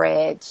white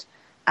bread,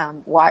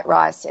 white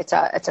rice, it's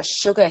a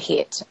sugar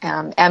hit.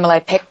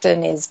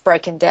 Amylopectin is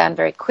broken down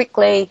very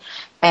quickly,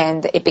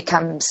 and it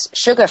becomes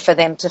sugar for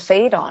them to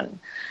feed on.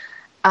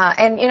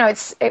 And you know,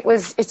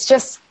 it's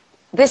just,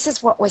 this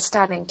is what we're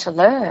starting to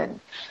learn.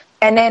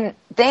 And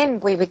then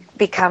we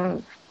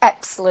become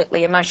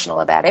absolutely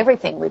emotional about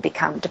everything. We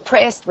become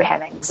depressed, we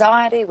have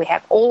anxiety, we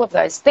have all of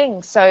those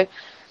things. So,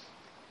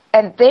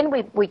 and then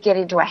we get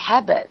into a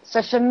habit.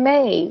 So for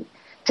me,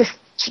 to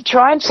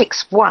try and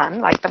fix one,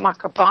 like the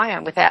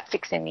microbiome, without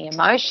fixing the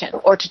emotion,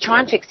 or to try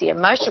and fix the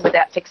emotion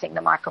without fixing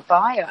the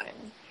microbiome,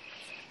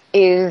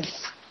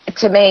 is,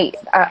 to me,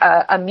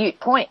 a moot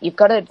point. You've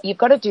got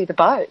to do the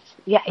both.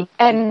 Yeah,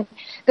 and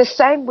the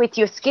same with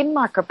your skin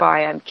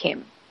microbiome,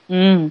 Kim.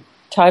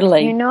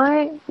 Totally. You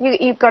know,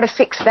 you've got to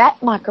fix that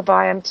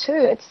microbiome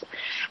too.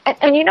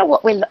 And you know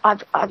what?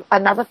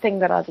 Another thing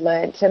that I've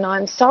learned, and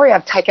I'm sorry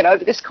I've taken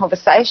over this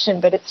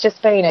conversation, but it's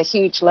just been a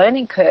huge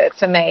learning curve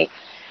for me.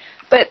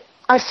 But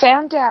I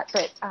found out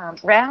that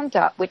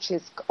Roundup, which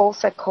is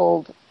also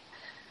called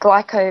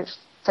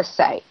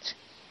glyphosate,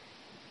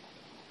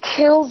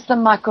 kills the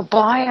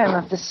microbiome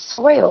of the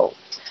soil,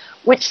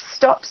 which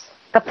stops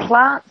the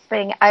plants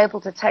being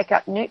able to take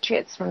up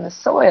nutrients from the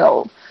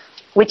soil,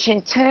 which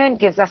in turn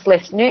gives us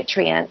less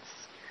nutrients,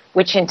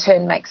 which in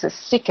turn makes us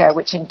sicker,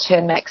 which in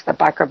turn makes the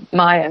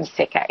microbiome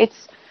sicker.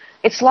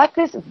 It's like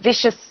this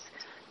vicious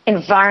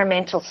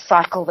environmental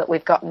cycle that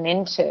we've gotten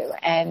into,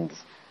 and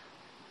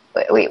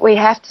we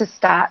have to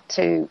start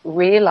to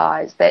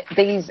realise that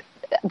the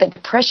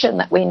depression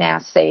that we now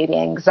see, the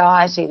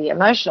anxiety, the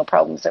emotional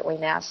problems that we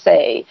now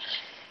see,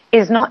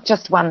 is not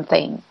just one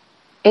thing.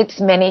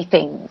 It's many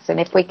things. And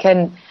if we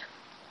can,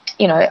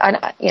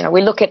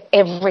 we look at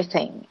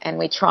everything and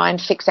we try and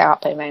fix our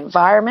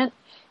environment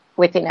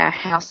within our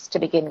house to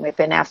begin with,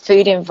 and our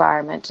food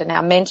environment and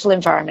our mental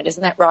environment.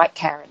 Isn't that right,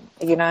 Karen?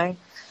 You know?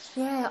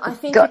 Yeah, I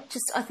think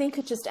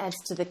it just adds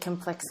to the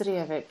complexity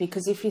of it,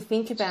 because if you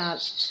think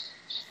about,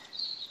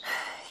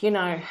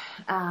 and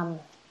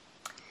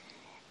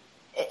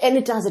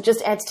it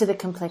just adds to the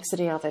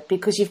complexity of it,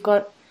 because you've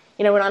got,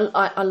 when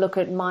I look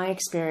at my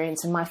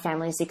experience and my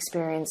family's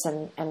experience,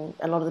 and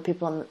a lot of the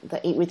people on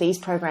the Eat With Ease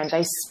program,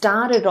 they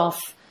started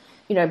off,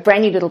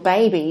 brand new little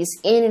babies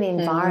in an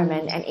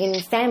environment and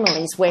in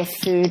families where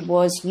food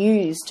was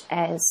used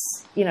as,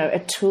 a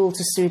tool to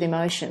soothe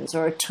emotions,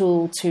 or a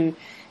tool to,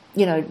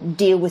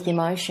 deal with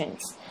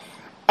emotions.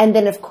 And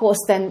then, of course,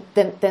 then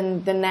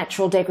the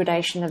natural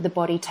degradation of the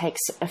body takes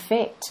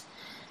effect.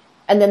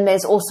 And then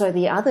there's also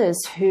the others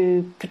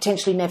who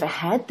potentially never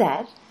had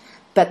that,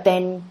 but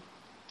then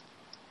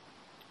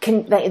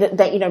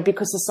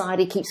because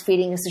society keeps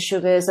feeding us the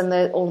sugars and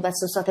all of that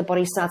sort of stuff, the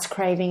body starts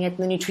craving it, and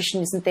the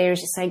nutrition isn't there, as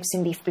you say,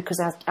 Cindy, because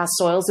our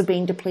soils are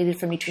being depleted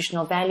from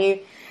nutritional value.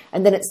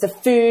 And then it's the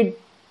food,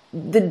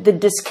 the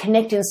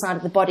disconnect inside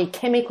of the body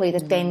chemically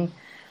that then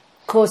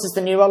causes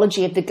the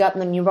neurology of the gut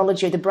and the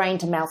neurology of the brain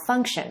to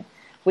malfunction,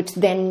 which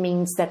then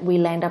means that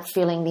we'll end up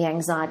feeling the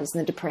anxieties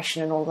and the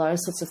depression and all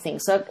those sorts of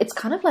things. So it's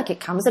kind of like it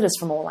comes at us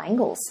from all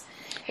angles.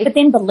 But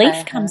then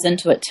belief comes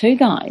into it too,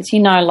 guys.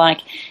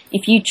 Like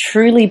if you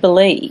truly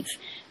believe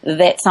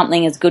that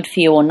something is good for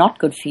you or not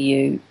good for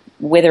you,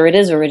 whether it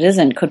is or it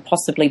isn't could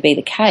possibly be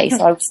the case.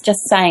 I was just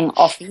saying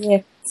off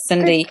here,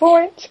 Cindy. Good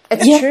point.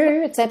 It's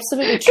true. It's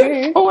absolutely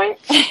true. Good point.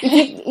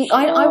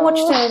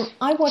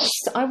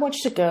 I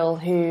watched a girl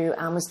who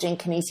was doing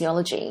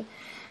kinesiology,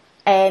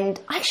 and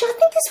actually I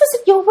think this was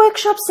at your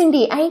workshop,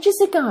 Cindy, ages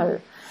ago.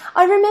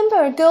 I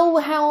remember a girl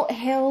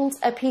held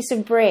a piece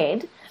of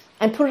bread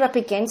and put it up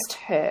against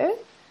her.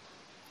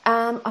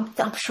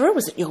 I'm sure it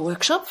was at your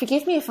workshop.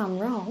 Forgive me if I'm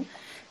wrong.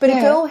 But a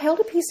girl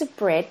held a piece of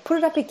bread, put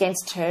it up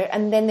against her,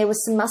 and then there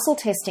was some muscle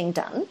testing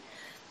done.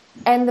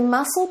 And the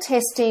muscle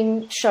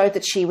testing showed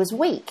that she was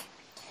weak.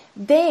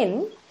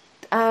 Then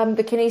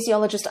the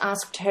kinesiologist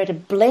asked her to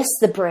bless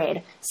the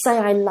bread, say,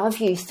 I love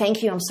you,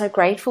 thank you, I'm so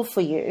grateful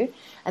for you,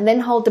 and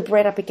then hold the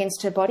bread up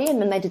against her body,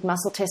 and then they did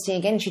muscle testing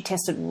again, and she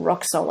tested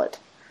rock solid.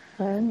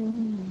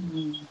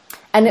 And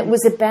it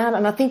was about,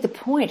 and I think the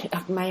point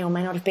may or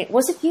may not have been,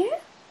 was it you?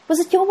 Was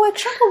it your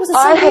workshop or was it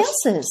somebody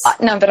else's?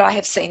 No, but I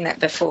have seen that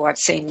before. I've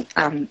seen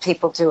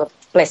people do a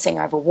blessing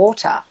over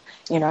water.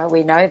 You know,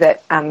 we know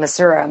that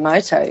Masaru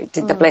Emoto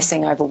did the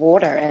blessing over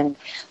water, and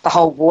the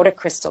whole water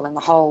crystal and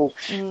the whole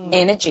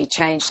energy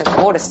changed of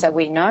water. So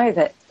we know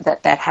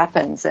that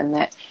happens, and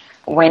that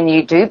when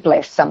you do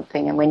bless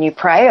something, and when you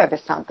pray over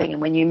something,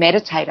 and when you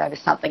meditate over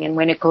something, and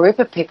when a group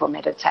of people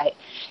meditate,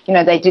 you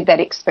know, they did that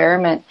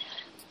experiment.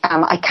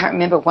 I can't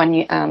remember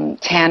one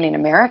town in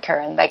America,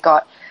 and they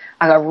got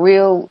a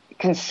real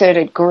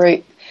concerted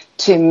group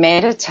to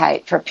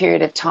meditate for a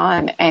period of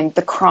time, and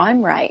the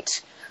crime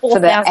rate for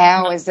the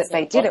hours that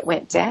they did it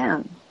went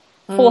down.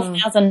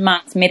 4,000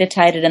 monks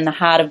meditated in the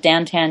heart of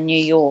downtown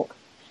New York,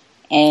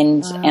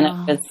 and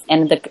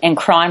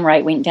crime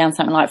rate went down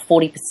something like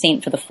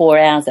 40% for the 4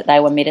 hours that they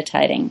were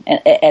meditating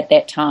at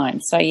that time.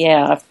 So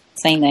yeah, I've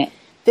seen that.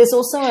 There's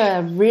also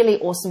a really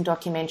awesome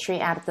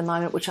documentary out at the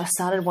moment, which I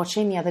started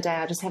watching the other day.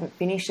 I just haven't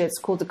finished it. It's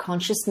called The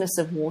Consciousness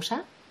of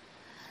Water.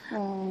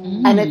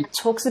 And it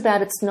talks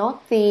about, it's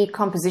not the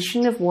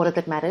composition of water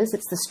that matters,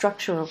 it's the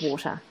structure of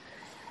water.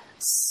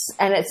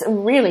 And it's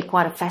really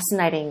quite a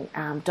fascinating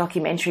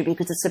documentary,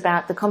 because it's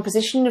about the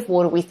composition of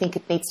water. We think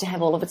it needs to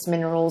have all of its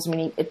minerals,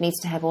 it needs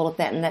to have all of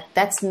that, and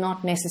that's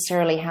not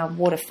necessarily how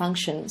water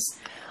functions.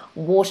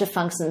 Water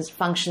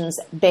functions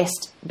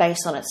best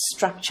based on its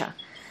structure.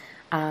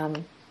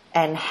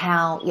 And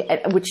how,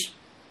 which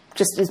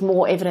just is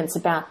more evidence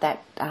about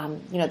that,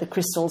 the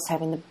crystals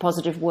having the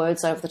positive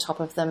words over the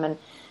top of them, and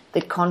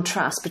the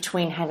contrast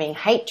between having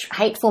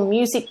hateful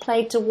music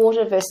played to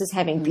water versus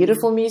having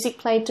beautiful music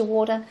played to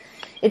water.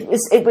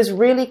 It was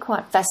really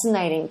quite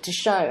fascinating to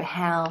show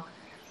how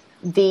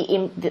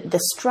the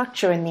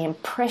structure and the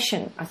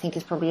impression, I think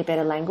is probably a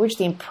better language,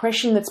 the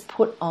impression that's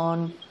put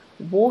on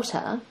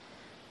water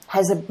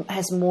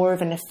has more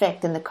of an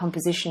effect than the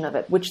composition of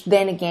it, which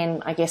then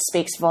again, I guess,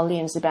 speaks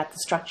volumes about the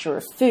structure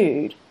of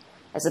food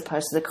as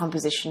opposed to the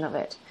composition of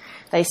it.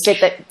 They said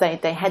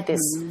that they had this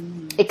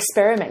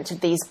experiment of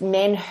these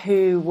men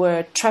who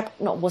were trapped.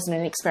 No, it wasn't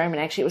an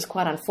experiment, actually. It was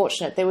quite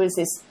unfortunate. There was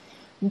this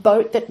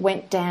boat that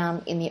went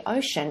down in the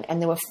ocean,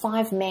 and there were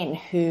 5 men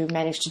who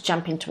managed to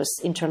jump into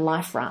a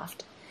life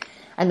raft.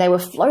 And they were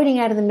floating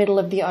out of the middle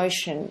of the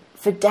ocean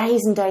for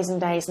days and days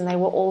and days, and they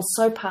were all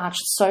so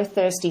parched, so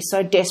thirsty,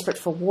 so desperate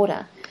for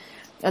water.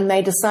 And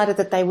they decided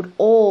that they would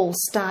all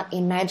start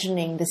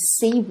imagining the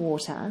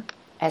seawater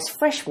as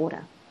fresh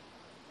water.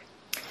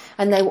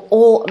 And they were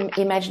all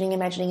imagining.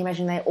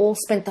 They all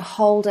spent the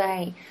whole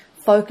day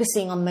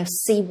focusing on the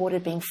seawater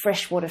being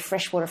fresh water.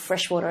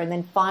 And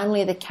then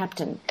finally the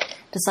captain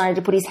decided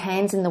to put his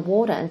hands in the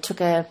water and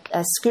took a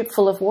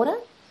scoopful of water,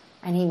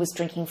 and he was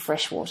drinking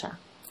fresh water.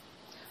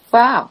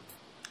 Wow.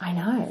 I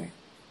know.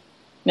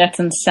 That's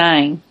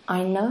insane.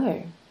 I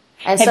know.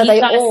 And Have so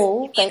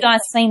you they guys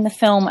seen the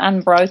film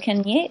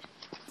Unbroken yet?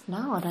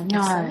 No, I don't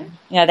think so.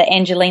 You know, the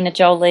Angelina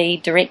Jolie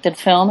directed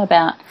film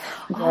about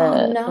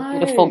the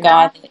beautiful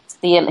guy.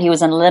 He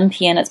was an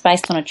Olympian. It's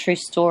based on a true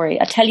story.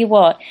 I tell you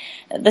what,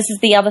 this is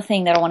the other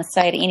thing that I want to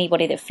say to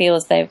anybody that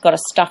feels they've got a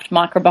stuffed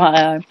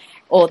microbiome,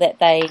 or that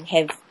they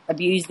have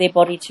abused their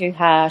body too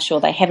harsh, or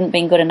they haven't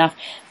been good enough.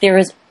 There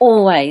is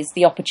always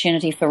the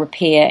opportunity for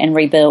repair and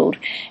rebuild.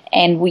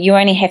 And you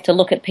only have to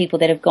look at people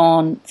that have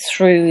gone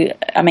through,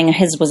 I mean,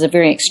 his was a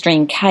very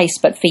extreme case,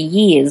 but for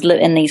years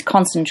in these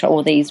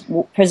these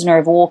prisoner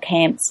of war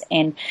camps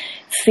and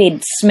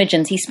fed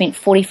smidgens. He spent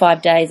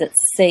 45 days at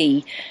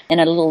sea in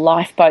a little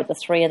lifeboat, the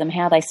 3 of them.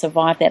 How they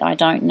survived that, I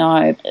don't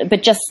know.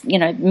 But just,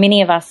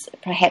 many of us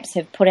perhaps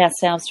have put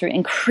ourselves through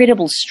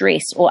incredible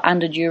stress or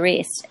under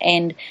duress,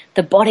 and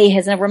the body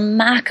has a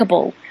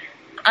remarkable,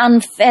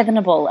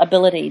 unfathomable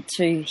ability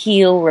to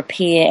heal,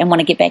 repair, and want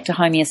to get back to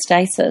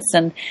homeostasis.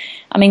 And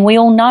I mean, we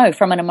all know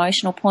from an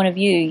emotional point of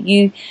view,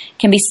 you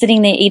can be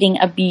sitting there eating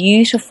a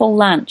beautiful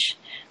lunch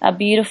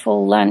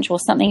or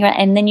something,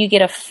 and then you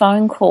get a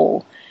phone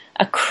call,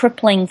 a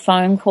crippling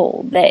phone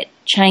call that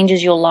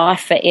changes your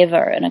life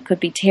forever, and it could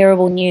be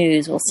terrible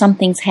news or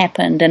something's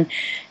happened, and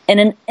in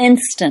an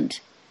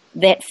instant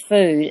that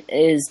food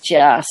is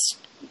just,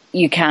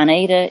 you can't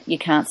eat it, you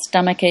can't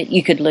stomach it,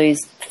 you could lose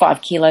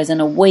 5 kilos in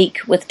a week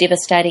with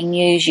devastating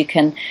news. You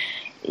can,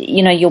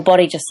 your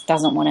body just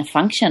doesn't want to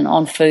function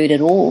on food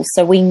at all.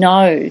 So we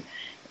know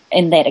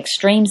in that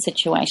extreme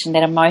situation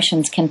that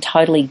emotions can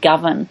totally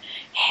govern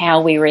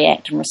how we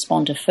react and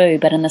respond to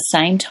food. But in the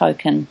same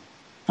token,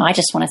 I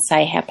just want to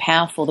say how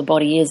powerful the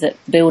body is at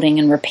building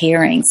and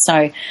repairing.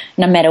 So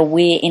no matter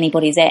where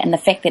anybody's at, and the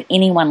fact that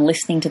anyone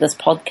listening to this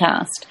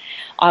podcast,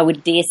 I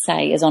would dare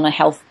say, is on a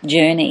health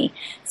journey.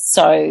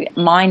 So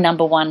my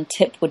number one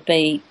tip would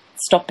be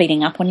stop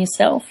beating up on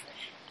yourself.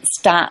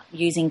 start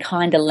using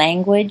kinder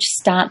language,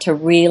 start to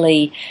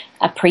really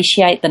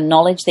appreciate the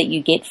knowledge that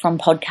you get from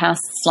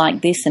podcasts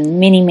like this and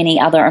many, many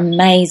other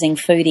amazing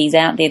foodies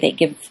out there that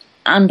give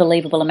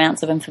unbelievable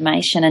amounts of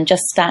information, and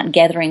just start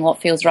gathering what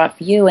feels right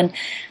for you, and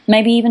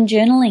maybe even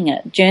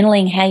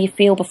journaling how you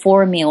feel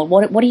before a meal.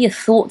 What are your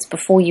thoughts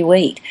before you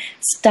eat?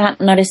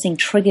 Start noticing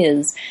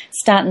triggers,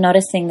 start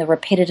noticing the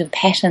repetitive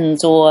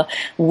patterns or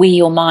where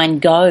your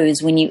mind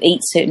goes when you eat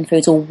certain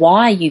foods, or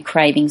why are you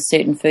craving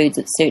certain foods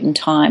at certain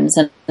times.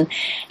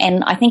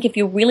 And I think if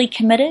you're really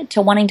committed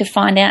to wanting to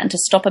find out and to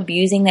stop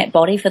abusing that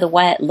body for the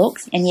way it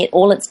looks, and yet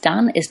all it's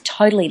done is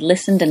totally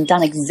listened and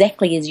done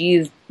exactly as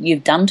you've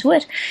done to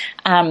it,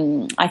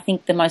 I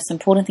think the most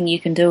important thing you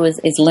can do is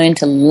learn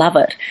to love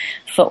it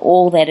for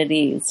all that it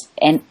is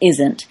and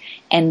isn't,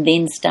 and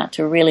then start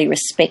to really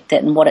respect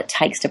it and what it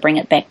takes to bring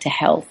it back to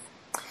health.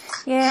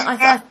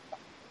 Yeah,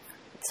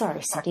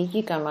 sorry, Cindy,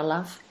 you go, my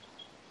love.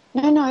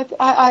 No,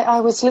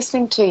 I was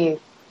listening to you.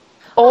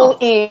 All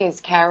ears,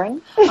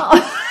 Karen.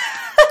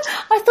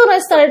 I thought I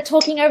started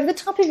talking over the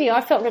top of you. I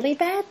felt really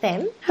bad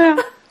then.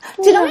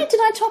 Did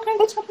I talk over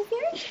the top of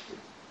you?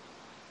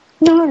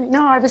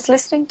 No, I was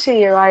listening to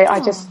you.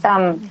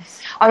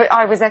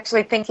 I was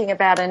actually thinking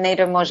about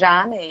Anita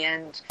Moorjani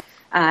and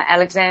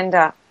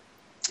Alexander,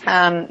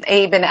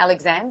 Ibn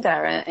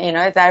Alexander.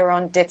 They were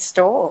on death's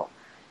door,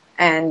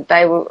 and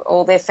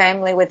all their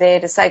family were there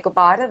to say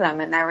goodbye to them,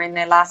 and they were in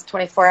their last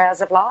 24 hours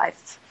of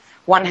life.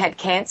 One had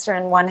cancer,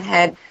 and one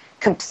had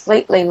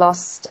completely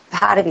lost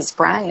part of his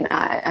brain,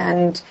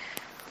 and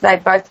they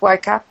both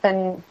woke up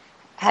and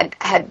had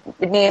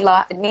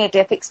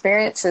near-death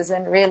experiences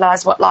and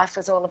realised what life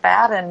was all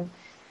about.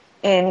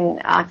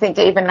 And I think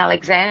even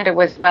Alexander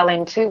was well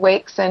in 2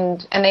 weeks,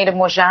 and Anita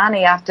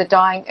Moorjani, after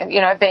dying,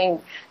 being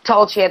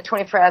told she had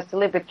 24 hours to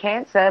live with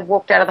cancer,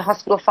 walked out of the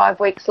hospital 5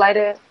 weeks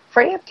later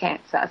free of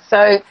cancer.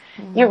 So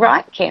you're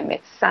right, Kim.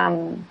 It's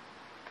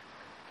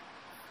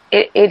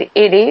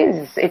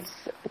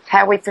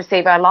how we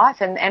perceive our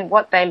life, and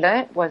what they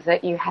learnt was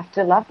that you have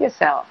to love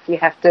yourself. You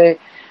have to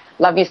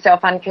love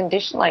yourself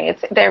unconditionally.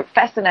 They're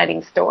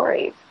fascinating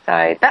stories.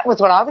 So that was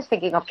what I was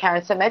thinking of,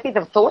 Karen. So maybe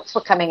the thoughts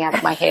were coming out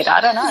of my head.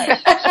 I don't know.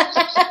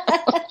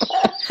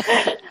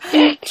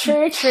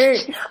 True.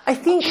 I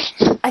think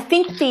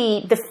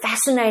the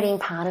fascinating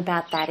part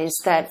about that is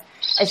that,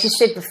 as you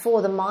said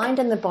before, the mind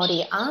and the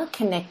body are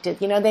connected.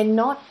 They're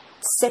not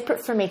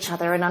separate from each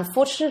other. And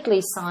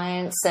unfortunately,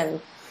 science and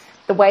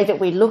the way that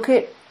we look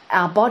at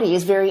our body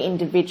is very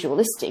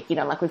individualistic.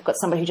 Like we've got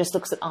somebody who just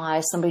looks at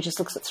eyes, somebody just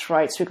looks at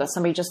throats, we've got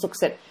somebody who just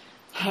looks at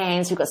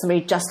hands, we've got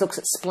somebody who just looks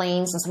at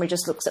spleens, and somebody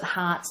just looks at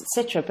hearts,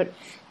 etc. But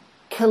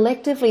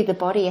collectively, the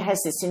body has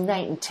this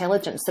innate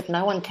intelligence that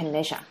no one can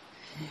measure.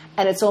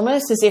 And it's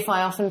almost as if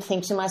I often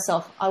think to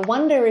myself, I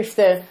wonder if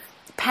the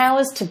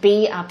powers to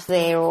be up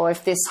there, or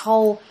if this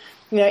whole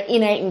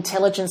innate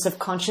intelligence of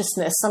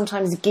consciousness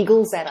sometimes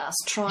giggles at us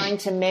trying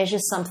to measure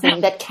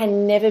something that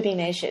can never be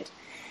measured.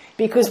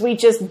 Because we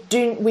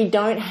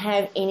don't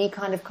have any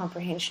kind of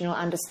comprehension or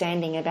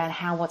understanding about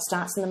how what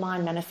starts in the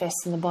mind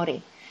manifests in the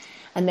body.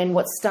 And then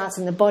what starts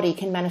in the body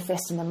can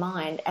manifest in the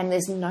mind. And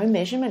there's no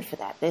measurement for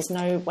that. There's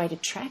no way to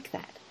track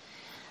that.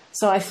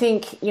 So I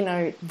think,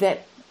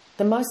 that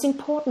the most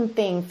important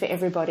thing for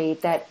everybody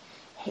that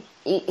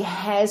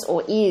has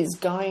or is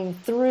going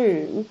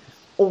through,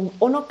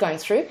 or not going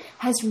through,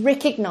 has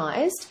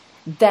recognised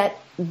that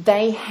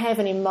they have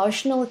an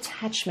emotional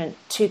attachment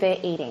to their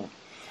eating.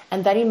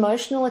 And that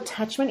emotional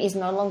attachment is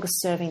no longer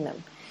serving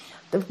them.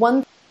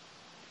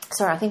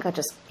 Sorry, I think I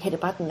just hit a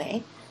button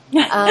there.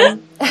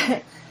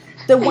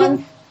 The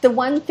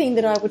one thing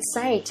that I would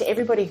say to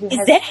everybody who is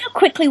that how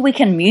quickly we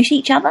can mute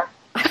each other?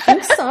 I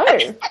think so.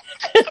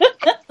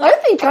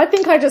 I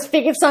think I just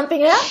figured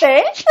something out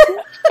there.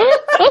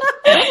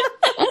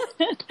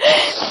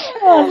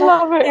 I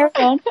love it,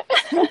 everyone.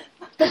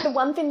 But the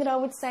one thing that I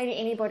would say to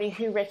anybody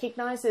who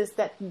recognises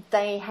that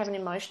they have an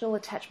emotional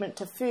attachment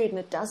to food and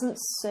it doesn't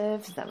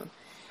serve them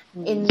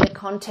in the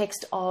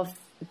context of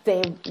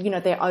they're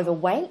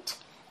overweight,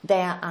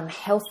 they're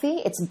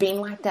unhealthy, it's been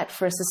like that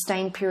for a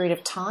sustained period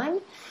of time,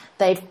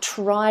 they've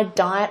tried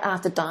diet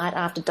after diet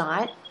after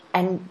diet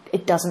and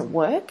it doesn't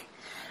work.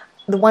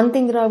 The one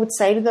thing that I would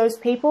say to those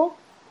people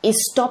is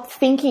stop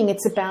thinking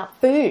it's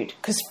about food,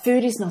 because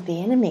food is not the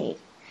enemy.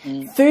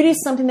 Food is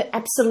something that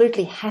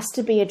absolutely has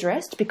to be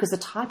addressed, because the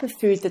type of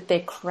food that they're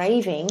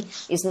craving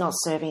is not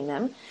serving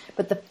them.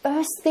 But the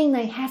first thing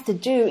they have to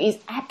do is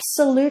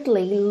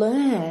absolutely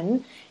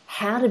learn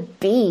how to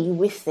be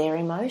with their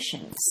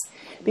emotions,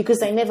 because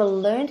they never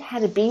learned how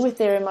to be with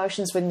their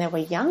emotions when they were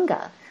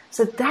younger.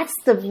 So that's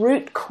the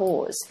root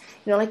cause.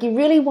 You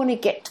really want to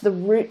get to the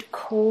root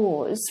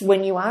cause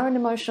when you are an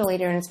emotional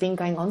eater and it's been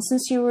going on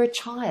since you were a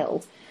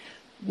child.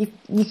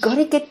 You've got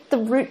to get the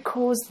root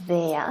cause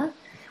there,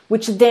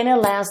 which then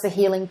allows the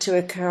healing to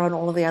occur on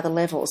all of the other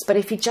levels. But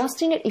if you're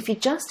just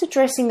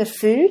addressing the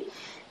food,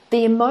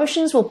 the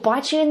emotions will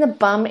bite you in the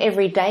bum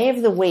every day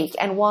of the week.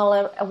 And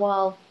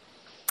while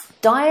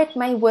diet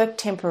may work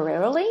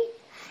temporarily,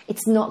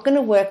 it's not going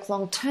to work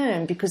long term,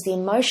 because the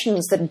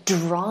emotions that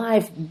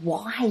drive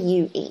why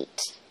you eat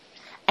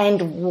and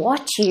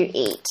what you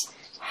eat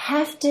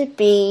have to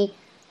be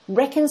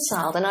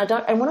reconciled.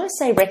 And when I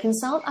say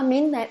reconciled, I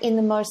mean that in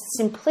the most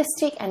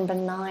simplistic and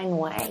benign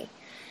way.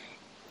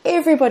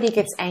 Everybody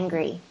gets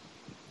angry.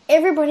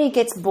 Everybody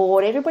gets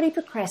bored. Everybody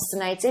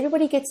procrastinates.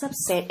 Everybody gets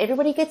upset.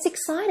 Everybody gets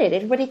excited.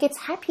 Everybody gets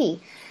happy.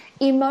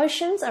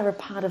 Emotions are a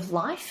part of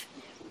life.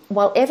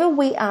 While ever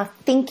we are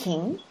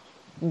thinking,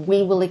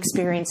 we will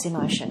experience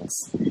emotions.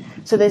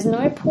 So there's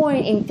no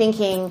point in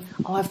thinking,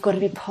 oh, I've got to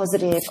be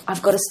positive.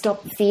 I've got to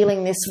stop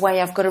feeling this way.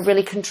 I've got to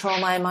really control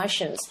my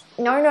emotions.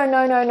 No.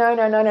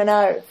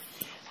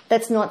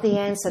 That's not the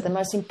answer. The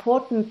most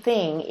important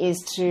thing is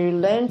to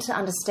learn to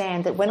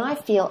understand that when I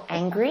feel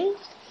angry,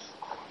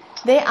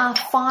 there are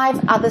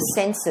 5 other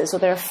senses, or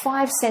there are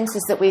 5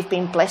 senses that we've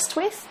been blessed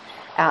with: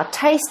 our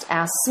taste,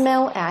 our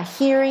smell, our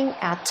hearing,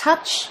 our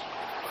touch.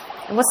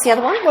 And what's the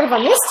other one? What have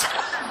I missed?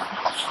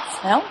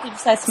 Smell? Did you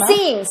say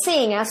smell?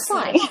 Seeing, our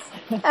sight.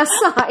 Our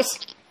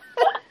sight.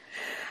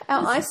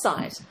 Our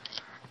eyesight.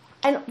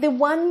 And the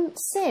one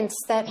sense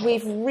that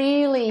we've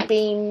really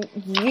been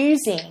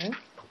using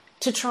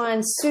to try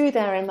and soothe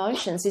our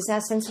emotions is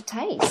our sense of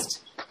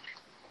taste.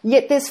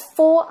 Yet there's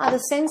 4 other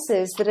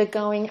senses that are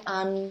going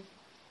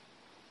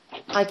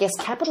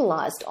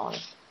capitalized on.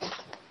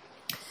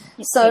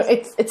 So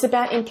it's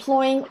about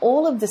employing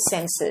all of the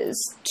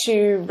senses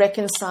to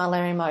reconcile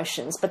our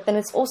emotions, but then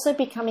it's also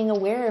becoming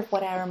aware of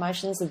what our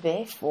emotions are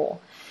there for.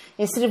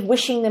 Instead of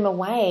wishing them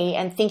away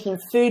and thinking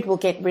food will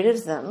get rid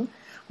of them,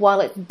 while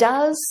it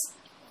does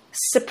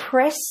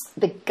suppress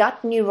the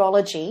gut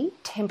neurology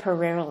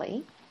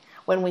temporarily,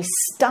 when we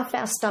stuff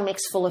our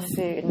stomachs full of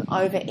food and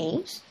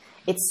overeat,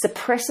 it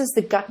suppresses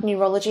the gut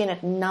neurology and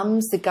it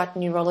numbs the gut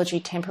neurology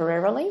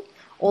temporarily.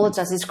 All it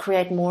does is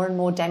create more and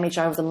more damage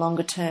over the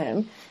longer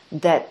term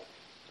that,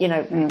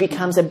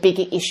 becomes a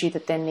bigger issue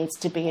that then needs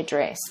to be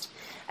addressed.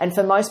 And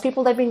for most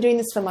people, they've been doing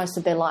this for most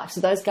of their life. So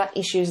those gut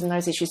issues and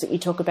those issues that you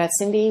talk about,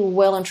 Cindy,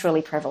 well and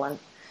truly prevalent.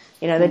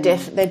 They're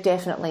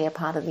definitely a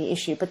part of the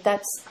issue. But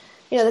that's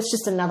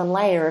just another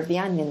layer of the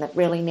onion that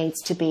really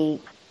needs to be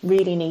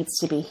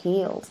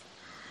healed.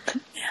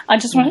 I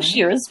just want to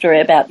share a story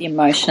about the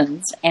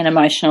emotions and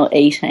emotional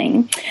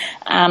eating.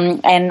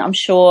 And I'm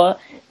sure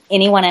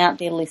anyone out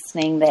there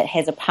listening that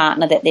has a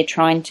partner that they're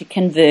trying to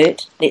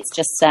convert, let's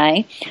just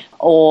say,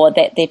 or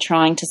that they're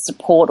trying to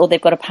support, or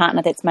they've got a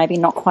partner that's maybe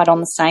not quite on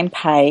the same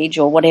page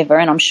or whatever,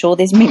 and I'm sure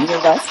there's many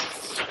of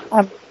us.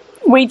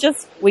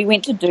 We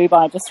went to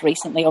Dubai just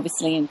recently,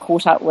 obviously, and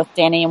caught up with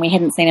Danny, and we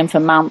hadn't seen him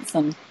for months,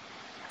 and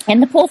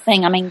the poor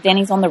thing,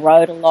 Danny's on the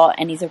road a lot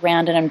and he's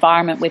around an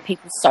environment where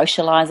people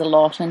socialise a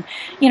lot, and,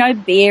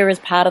 beer is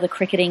part of the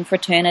cricketing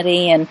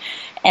fraternity,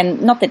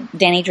 and not that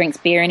Danny drinks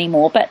beer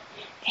anymore, but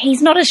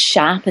he's not as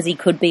sharp as he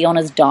could be on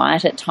his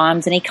diet at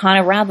times, and he kind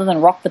of, rather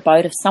than rock the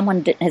boat, if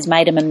someone has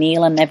made him a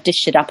meal and they've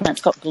dished it up and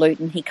it's got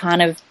gluten, he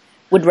kind of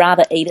would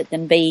rather eat it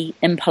than be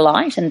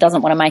impolite and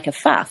doesn't want to make a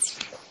fuss.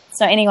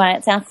 So anyway,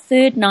 it's our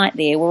 3rd night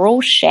there. We're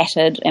all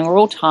shattered and we're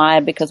all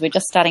tired because we're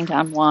just starting to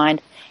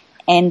unwind.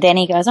 And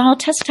Danny goes, I'll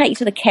just take you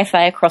to the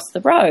cafe across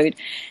the road.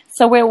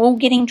 So we're all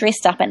getting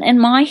dressed up. And in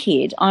my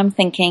head, I'm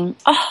thinking,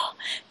 oh,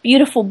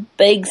 beautiful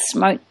big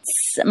smoked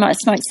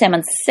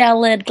salmon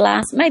salad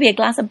glass, maybe a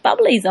glass of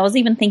bubblies. I was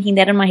even thinking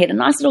that in my head, a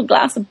nice little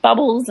glass of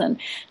bubbles, and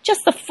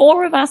just the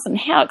 4 of us, and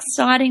how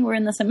exciting, we're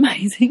in this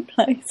amazing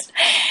place.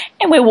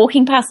 And we're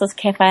walking past this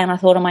cafe, and I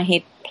thought in my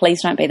head,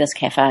 please don't be this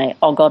cafe.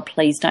 Oh, God,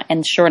 please don't.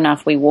 And sure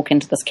enough, we walk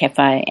into this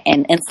cafe,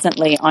 and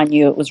instantly I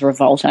knew it was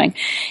revolting.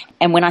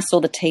 And when I saw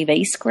the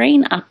TV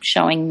screen up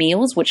showing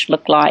meals, which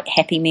looked like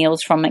Happy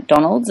Meals from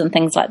McDonald's and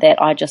things like that,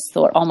 I just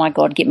thought, oh, my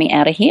God, get me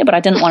out of here. But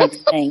I didn't want to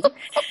be me.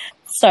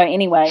 So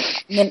anyway,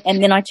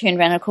 and then I turned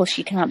around, and of course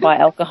you can't buy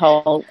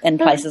alcohol in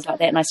places like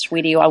that, and I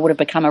swear to you, I would have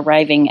become a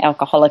raving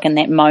alcoholic in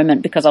that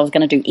moment, because I was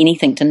going to do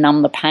anything to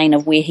numb the pain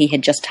of where he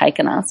had just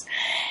taken us.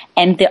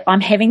 And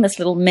I'm having this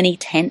little mini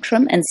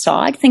tantrum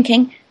inside,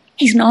 thinking,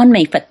 he's known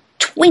me for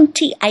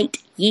 28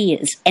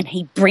 years, and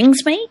he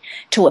brings me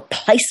to a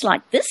place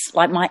like this.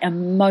 Like, my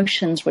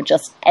emotions were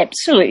just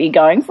absolutely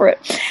going for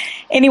it.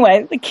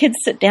 Anyway, the kids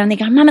sit down, they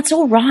go, Mum, it's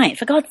all right.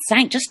 For God's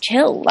sake, just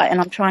chill.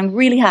 And I'm trying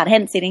really hard. I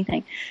hadn't said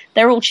anything.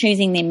 They're all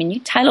choosing their menu.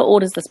 Taylor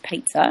orders this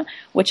pizza,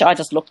 which I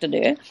just looked at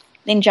her.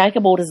 Then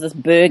Jacob orders this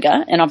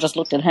burger, and I've just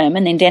looked at him.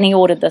 And then Danny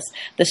ordered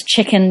this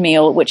chicken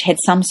meal, which had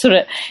some sort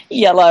of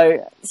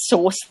yellow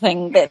sauce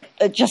thing that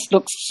it just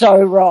looks so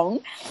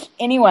wrong.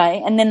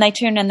 Anyway, and then they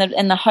turned around,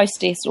 and the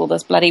hostess, or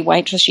this bloody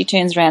waitress, she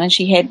turns around, and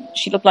she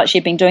looked like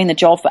she'd been doing the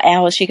job for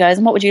hours. She goes,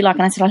 and what would you like?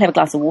 And I said, I'll have a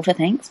glass of water,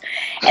 thanks.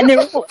 And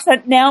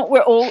so now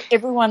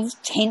everyone's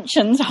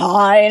tension's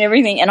high and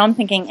everything. And I'm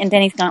thinking, and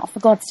Danny's going, oh, for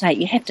God's sake,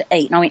 you have to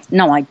eat. And I went,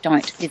 no, I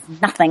don't. There's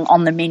nothing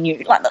on the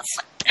menu like this.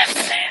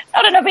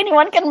 I don't know if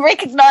anyone can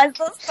recognise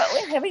this, but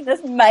we're having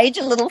this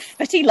major little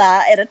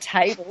fitty-la at a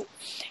table.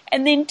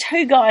 And then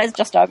 2 guys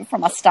just over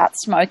from us start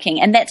smoking,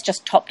 and that's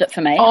just topped it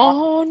for me.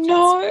 Oh,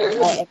 no.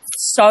 I'm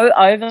so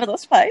over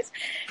this place.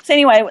 So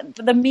anyway,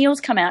 the meals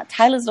come out.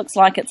 Taylor's looks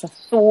like it's a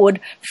thawed,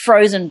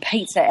 frozen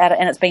pizza out,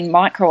 and it's been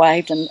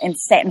microwaved and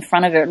sat in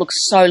front of her. It looks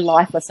so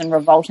lifeless and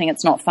revolting.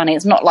 It's not funny.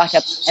 It's not like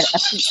a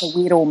pizza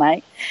we'd all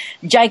make.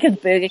 Jacob's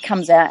burger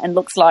comes out and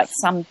looks like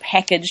some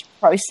packaged,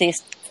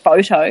 processed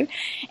photo,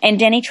 and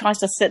Danny tries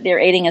to sit there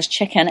eating his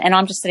chicken, and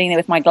I'm just sitting there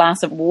with my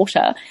glass of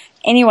water.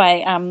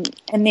 Anyway, and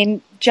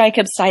then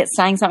Jacob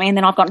saying something, and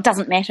then I've gone, it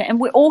doesn't matter, and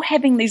we're all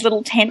having these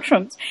little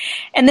tantrums.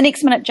 And the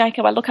next minute,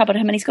 Jacob, I look up at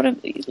him, and he's got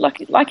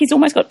like he's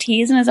almost got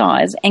tears in his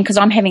eyes, and because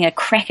I'm having a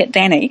crack at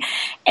Danny,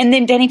 and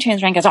then Danny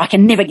turns around and goes, I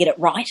can never get it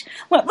right.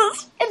 Like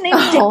this. And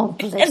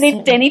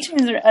then, Danny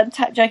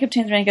Jacob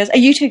turns around and goes, are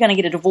you two going to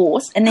get a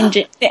divorce? And then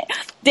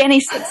Danny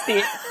sits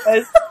there and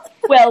goes,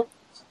 well,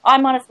 I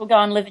might as well go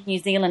and live in New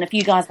Zealand if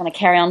you guys want to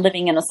carry on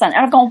living in the sun.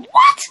 And I've gone,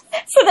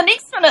 what? So the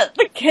next minute,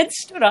 the kids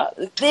stood up.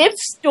 They've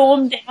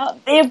stormed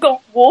out. They've gone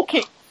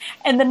walking.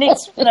 And the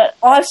next minute,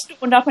 I've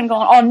stormed up and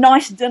gone, oh,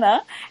 nice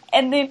dinner.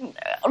 And then,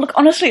 look,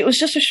 honestly, it was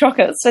just a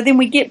shocker. So then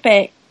we get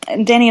back,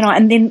 and Danny and I,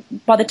 and then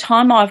by the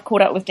time I've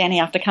caught up with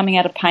Danny after coming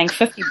out of paying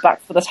 $50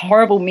 for this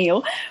horrible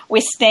meal,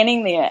 we're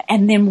standing there,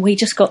 and then we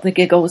just got the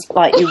giggles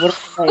like you would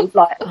have believed.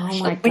 Like, oh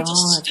my we God.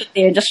 just stood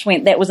there and just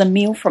went, that was a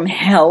meal from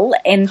hell.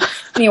 And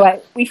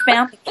anyway, we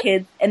found the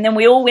kids, and then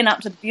we all went up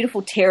to the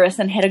beautiful terrace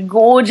and had a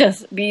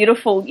gorgeous,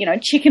 beautiful,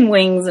 chicken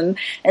wings and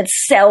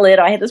salad.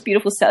 I had this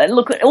beautiful salad.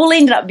 Look, it all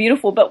ended up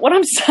beautiful, but what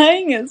I'm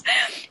saying is,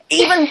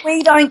 even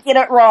we don't get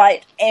it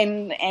right,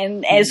 and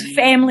as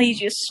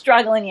families, you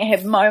struggle and you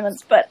have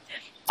moments. But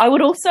I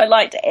would also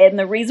like to add, and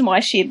the reason why I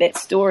shared that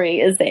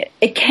story is that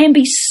it can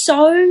be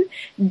so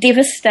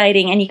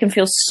devastating, and you can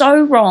feel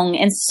so wrong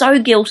and so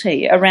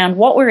guilty around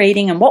what we're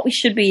eating and what we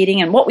should be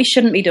eating and what we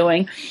shouldn't be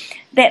doing,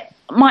 that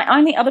my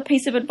only other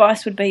piece of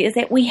advice would be is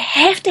that we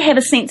have to have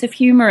a sense of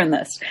humour in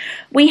this.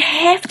 We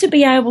have to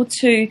be able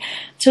to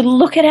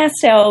look at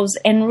ourselves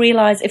and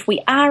realise if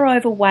we are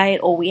overweight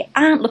or we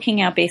aren't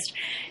looking our best,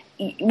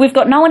 we've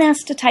got no one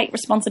else to take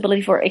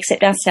responsibility for it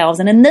except ourselves.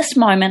 And in this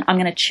moment, I'm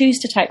going to choose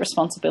to take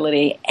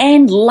responsibility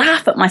and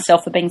laugh at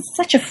myself for being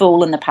such a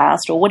fool in the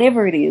past or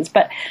whatever it is.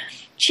 But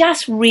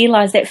just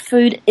realise that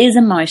food is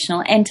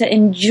emotional, and to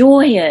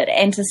enjoy it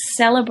and to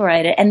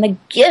celebrate it, and the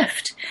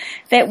gift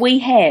that we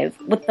have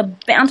with the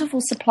bountiful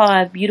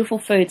supply of beautiful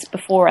foods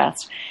before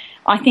us,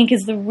 I think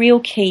is the real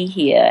key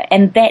here.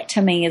 And that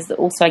to me is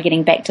also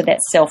getting back to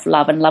that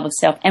self-love and love of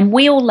self. And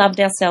we all loved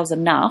ourselves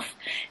enough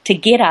to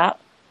get up,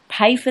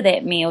 pay for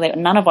that meal that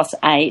none of us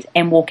ate,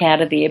 and walk out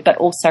of there, but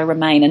also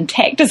remain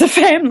intact as a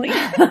family.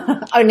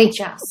 Only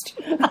just.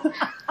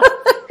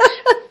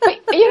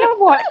 But you know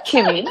what,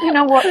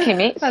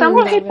 Kimmy? Some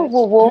people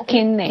will walk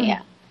in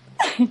there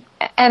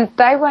and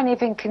they won't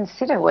even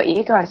consider what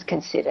you guys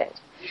considered.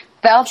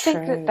 They'll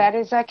think that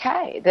is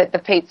okay, that the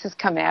pizza's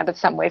come out of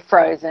somewhere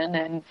frozen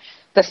and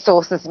the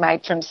sauce is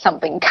made from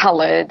something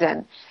coloured.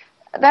 And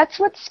that's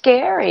what's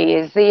scary,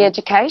 is the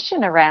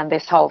education around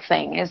this whole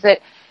thing, is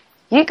that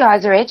you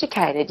guys are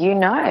educated,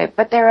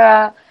 but there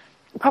are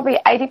probably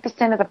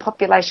 80% of the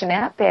population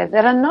out there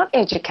that are not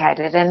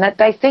educated, and that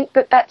they think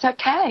that that's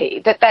okay,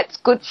 that that's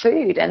good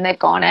food, and they've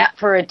gone out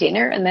for a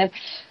dinner and then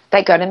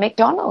they go to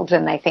McDonald's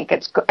and they think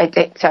it's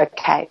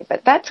okay.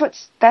 But that's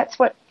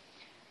what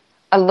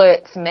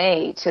alerts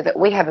me to that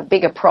we have a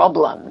bigger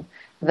problem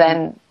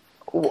than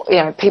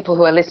people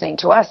who are listening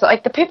to us.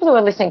 Like the people who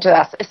are listening to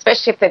us,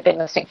 especially if they've been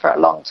listening for a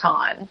long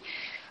time,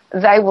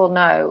 they will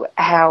know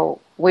how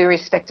we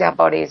respect our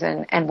bodies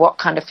and what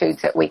kind of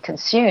foods that we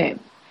consume.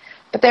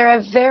 But they're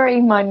a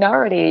very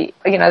minority,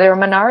 they're a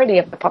minority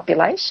of the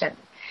population.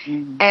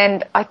 Mm.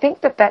 And I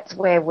think that that's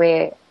where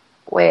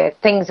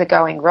things are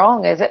going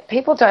wrong, is that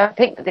people don't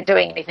think that they're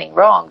doing anything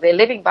wrong. They're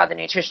living by the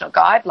nutritional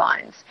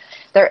guidelines.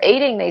 They're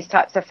eating these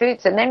types of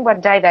foods, and then one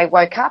day they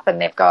woke up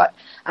and they've got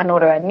an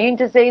autoimmune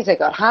disease, they've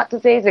got heart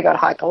disease, they've got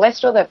high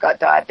cholesterol, they've got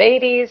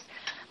diabetes,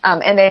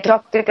 and their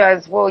doctor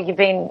goes, well, you've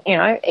been,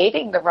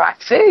 eating the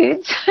right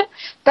foods.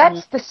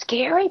 That's the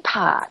scary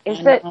part,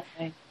 is that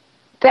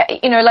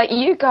like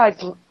you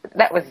guys,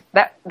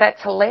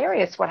 that's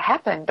hilarious what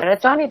happened, but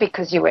it's only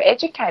because you were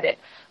educated.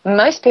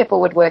 Most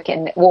people would walk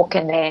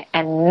in there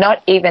and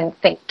not even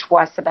think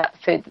twice about the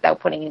food that they were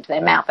putting into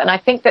their mouth. And I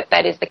think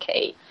that is the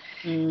key.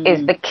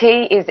 Is the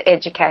key is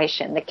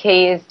education. The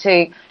key is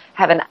to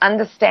have an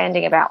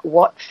understanding about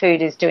what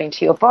food is doing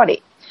to your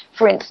body.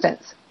 For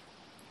instance,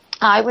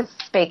 I was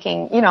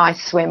speaking, I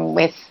swim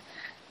with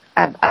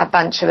a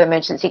bunch of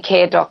emergency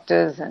care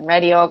doctors and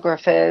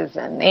radiographers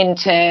and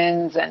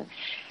interns, and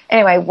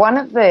anyway, one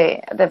of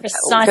the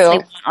precisely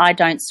girls, I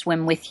don't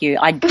swim with you.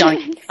 I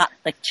don't cut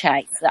the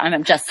chase.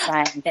 I'm just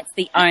saying that's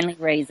the only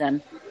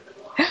reason.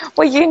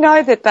 Well, you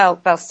know that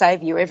they'll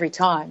save you every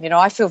time. You know,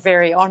 I feel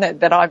very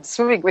honoured that I'm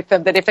swimming with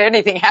them, that if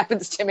anything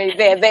happens to me,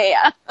 they're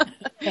there.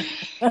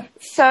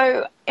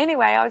 So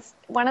anyway,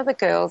 one of the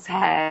girls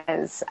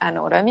has an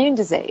autoimmune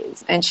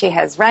disease and she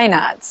has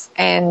Raynaud's.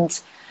 And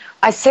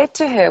I said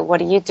to her,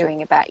 what are you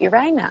doing about your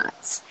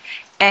Raynaud's?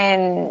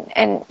 And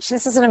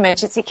this is an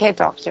emergency care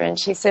doctor, and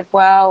she said,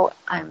 well,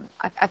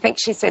 I think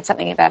she said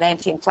something about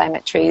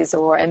anti-inflammatories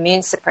or immune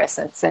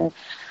suppressants. And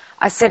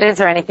I said, is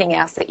there anything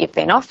else that you've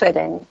been offered?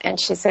 And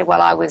she said,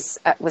 well, it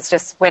was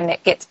just when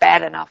it gets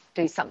bad enough,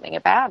 do something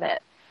about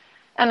it.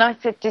 And I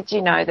said, did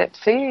you know that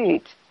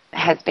food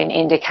has been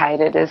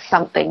indicated as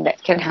something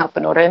that can help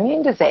an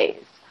autoimmune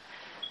disease?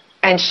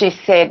 And she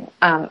said,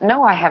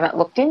 no, I haven't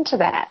looked into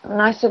that. And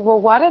I said,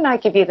 well, why don't I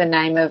give you the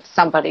name of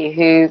somebody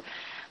who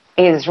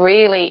is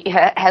really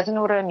has an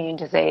autoimmune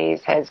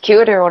disease, has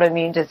cured her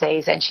autoimmune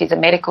disease, and she's a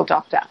medical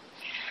doctor.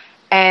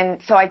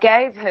 And so I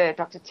gave her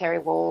Dr. Terry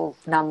Wall's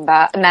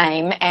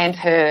name and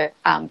her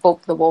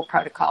book, The Wall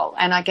Protocol.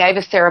 And I gave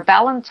her Sarah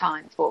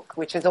Ballantyne's book,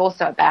 which is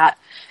also about,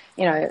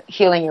 you know,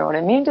 healing your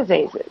autoimmune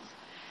diseases.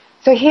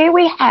 So here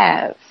we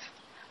have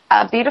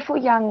a beautiful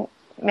young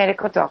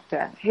medical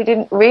doctor who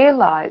didn't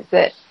realise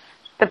that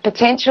the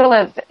potential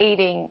of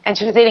eating, and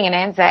she was eating an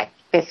Anzac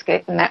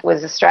biscuit, and that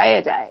was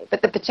Australia Day,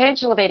 but the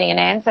potential of eating an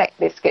Anzac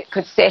biscuit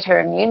could set her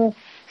immune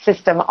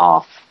system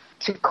off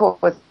to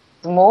cause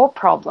more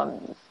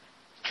problems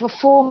for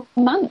 4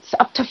 months,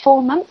 up to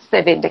 4 months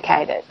they've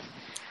indicated.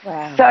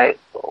 Wow. So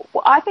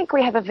I think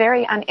we have a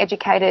very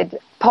uneducated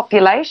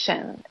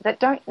population that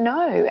don't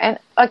know, and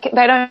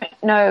they don't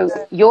know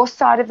your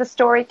side of the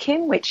story,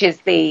 Kim, which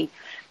is the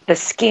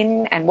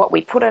skin and what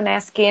we put on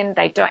our skin.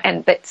 They don't,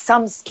 and that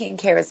some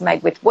skincare is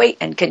made with wheat,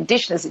 and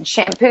conditioners and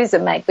shampoos are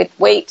made with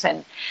wheat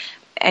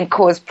and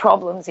cause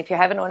problems if you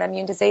have an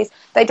autoimmune disease.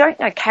 They don't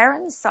know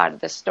Karen's side of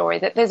the story,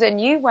 that there's a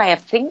new way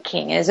of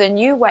thinking, there's a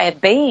new way of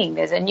being,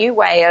 there's a new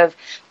way of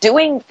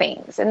doing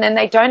things. And then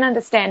they don't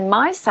understand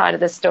my side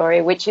of the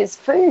story, which is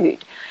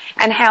food,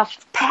 and how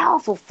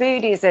powerful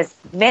food is as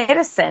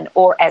medicine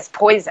or as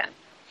poison.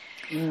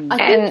 And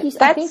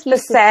that's the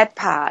sad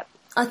part.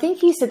 I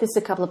think you said this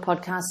a couple of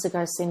podcasts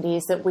ago, Cindy,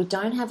 is that we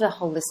don't have a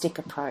holistic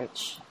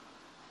approach.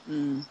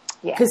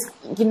 Because,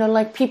 you know,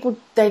 like people,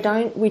 we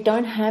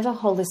don't have a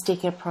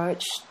holistic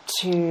approach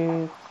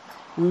to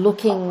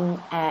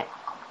looking at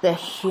the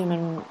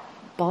human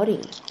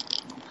body.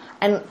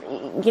 And,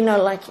 you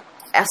know, like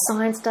our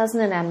science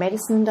doesn't and our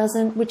medicine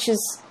doesn't, which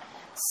is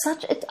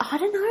I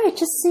don't know, it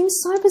just seems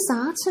so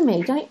bizarre to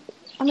me.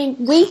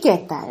 We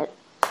get that.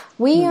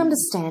 We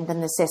understand the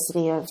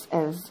necessity of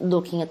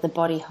looking at the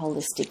body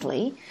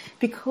holistically,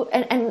 because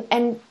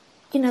and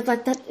you know,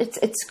 like that,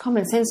 it's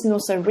common sense, and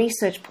also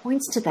research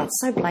points to that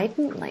so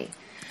blatantly.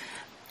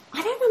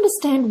 I don't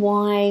understand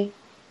why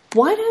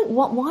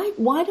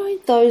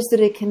don't those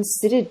that are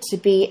considered to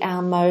be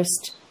our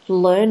most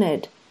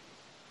learned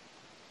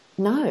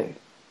know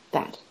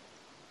that?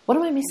 What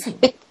am I missing?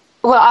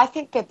 Well, I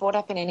think they're brought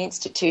up in an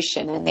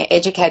institution, and they're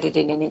educated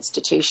in an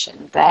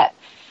institution that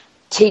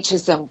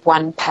teaches them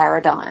one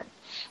paradigm,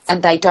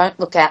 and they don't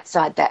look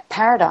outside that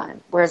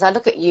paradigm. Whereas I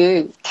look at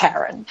you,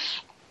 Karen,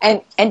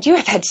 and you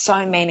have had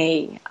so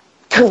many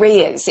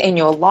careers in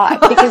your life,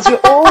 because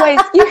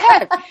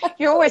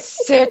you're always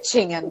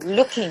searching and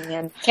looking.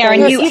 And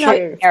Karen, you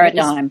are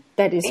paradigm.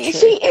 That is true.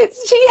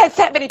 She has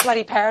that many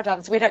bloody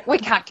paradigms. We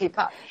can't keep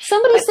up.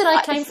 Somebody said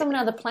I came from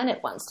another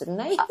planet once, didn't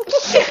they?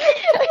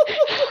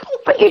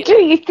 But you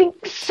do. You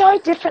think so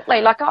differently.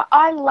 Like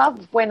I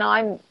love when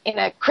I'm in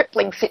a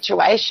crippling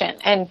situation,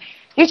 and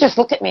you just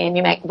look at me and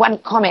you make one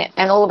comment,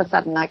 and all of a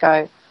sudden I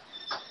go,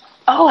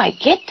 oh, I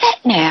get that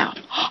now.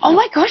 Oh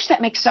my gosh,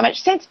 that makes so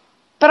much sense.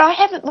 But I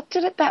haven't looked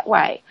at it that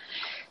way.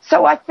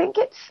 So I think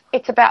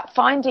it's about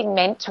finding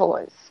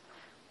mentors.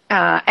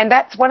 And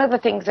that's one of the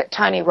things that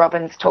Tony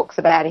Robbins talks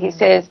about. He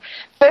says,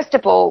 first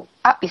of all,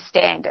 up your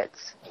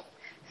standards.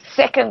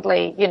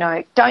 Secondly, you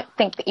know, don't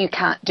think that you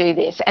can't do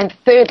this. And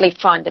thirdly,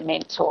 find a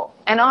mentor.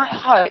 And I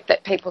hope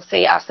that people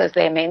see us as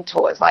their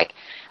mentors. Like,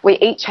 we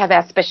each have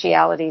our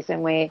specialities,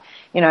 and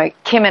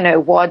Kim and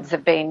her WODs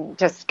have been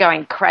just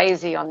going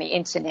crazy on the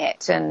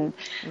internet. And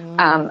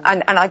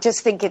I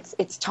just think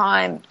it's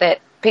time that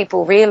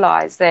people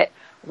realise that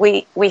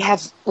we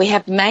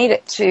have made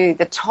it to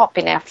the top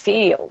in our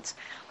field.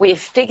 We've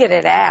figured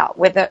it out.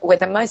 We're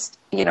the most,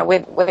 you know,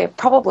 we're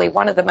probably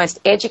one of the most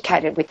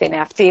educated within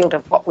our field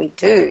of what we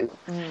do.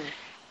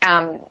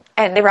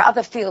 And there are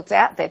other fields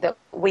out there that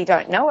we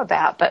don't know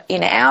about, but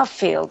in our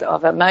field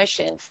of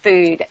emotion,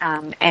 food,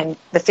 and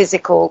the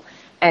physical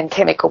and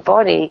chemical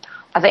body,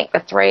 I think the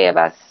three of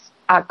us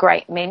are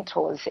great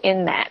mentors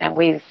in that, and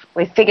we've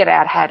figured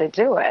out how to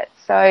do it.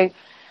 So,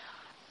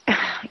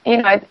 you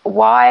know,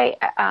 why?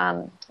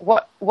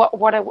 What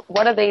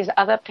are these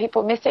other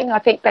people missing? I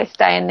think they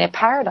stay in their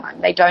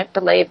paradigm. They don't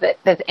believe that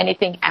there's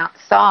anything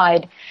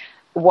outside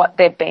what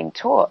they've been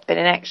taught. But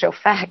in actual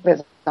fact,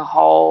 there's a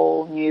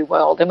whole new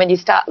world. And when you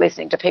start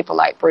listening to people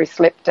like Bruce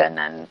Lipton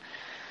and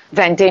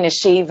Vandana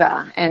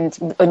Shiva and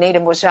Anita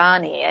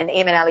Moorjani and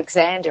Eamon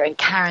Alexander and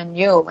Karen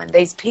Newell, and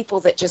these people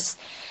that just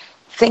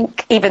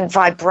think even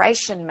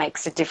vibration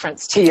makes a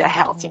difference to your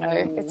health.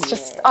 It's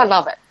just, I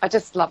love it. I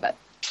just love it.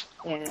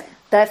 Yeah.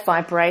 That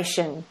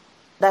vibration,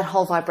 that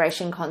whole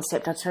vibration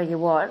concept, I tell you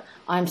what,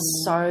 I'm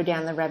so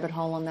down the rabbit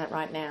hole on that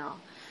right now.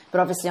 But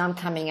obviously I'm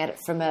coming at it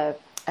from a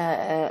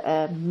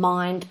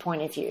mind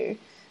point of view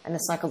and a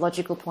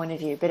psychological point of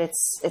view. But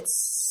it's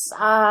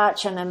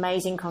such an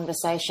amazing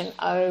conversation.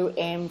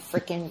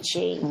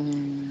 O-M-frickin-G.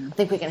 I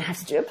think we're going to have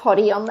to do a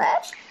potty on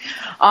that.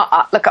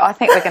 Look, I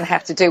think we're going to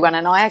have to do one,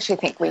 and I actually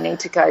think we need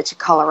to go to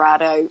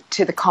Colorado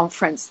to the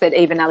conference that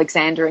Eamon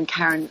Alexander and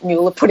Karen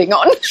Newell are putting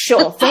on.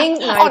 Sure thing.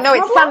 No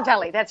problem. It's Sun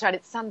Valley. That's right.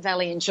 It's Sun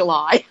Valley in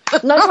July.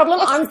 No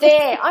problem. I'm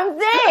there.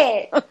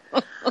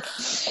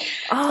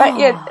 But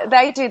yeah,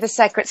 they do the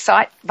sacred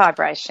site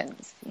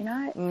vibrations,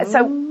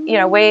 So,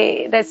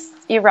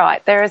 you're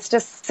right. There is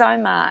just so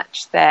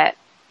much that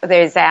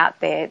there's out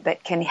there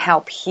that can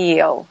help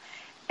heal.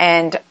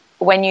 And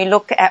when you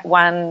look at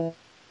One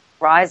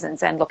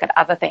Horizons and look at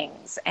other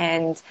things,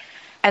 and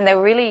the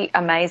really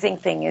amazing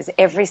thing is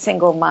every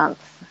single month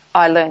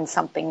I learn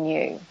something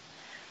new.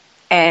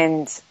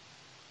 And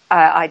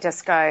I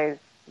just go,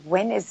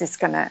 when does it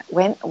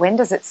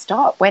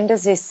stop? When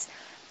does this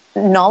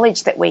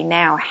knowledge that we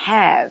now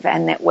have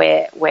and that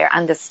we're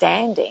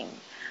understanding,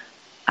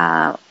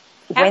 when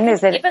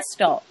does it ever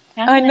stop?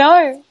 I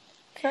know.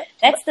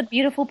 That's the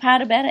beautiful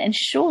part about it, and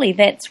surely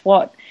that's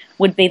what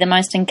would be the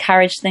most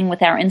encouraged thing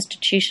with our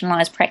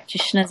institutionalized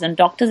practitioners and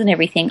doctors and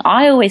everything.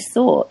 I always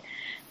thought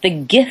the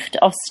gift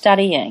of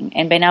studying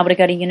and being able to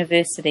go to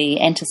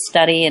university and to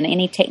study in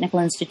any technical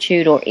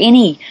institute or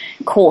any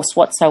course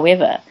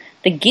whatsoever,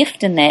 the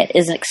gift in that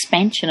is an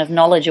expansion of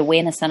knowledge,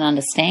 awareness and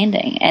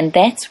understanding. And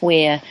that's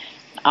where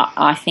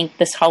I think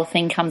this whole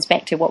thing comes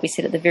back to what we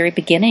said at the very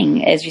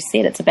beginning. As you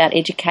said, it's about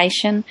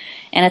education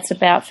and it's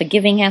about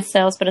forgiving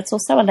ourselves, but it's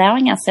also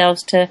allowing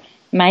ourselves to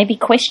maybe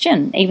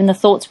question even the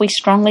thoughts we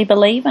strongly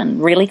believe in,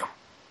 really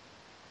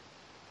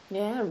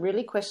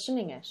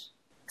questioning it.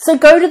 So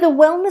go to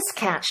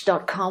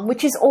thewellnesscouch.com,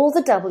 which is all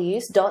the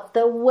W's,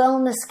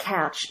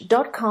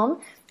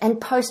 thewellnesscouch.com, and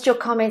post your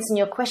comments and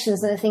your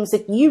questions and the things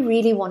that you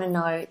really want to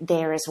know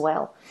there as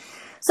well.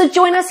 So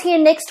join us here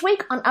next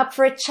week on Up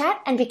for a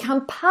Chat and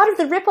become part of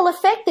the ripple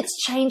effect that's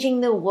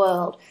changing the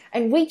world.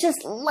 And we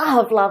just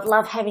love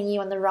having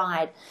you on the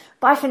ride.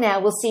 Bye for now.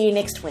 We'll see you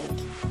next week.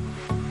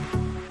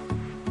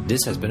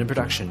 This has been a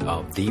production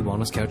of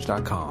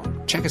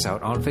TheWellnessCouch.com. Check us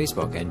out on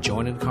Facebook and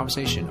join in the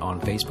conversation on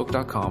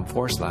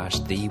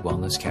Facebook.com/The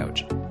Wellness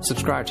Couch.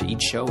 Subscribe to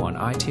each show on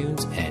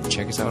iTunes and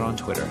check us out on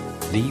Twitter.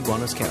 The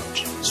Wellness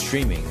Couch,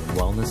 streaming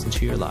wellness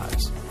into your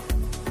lives.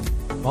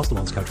 Whilst the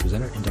Wellness Couch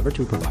presenter endeavor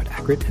to provide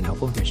accurate and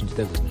helpful information to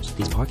their listeners,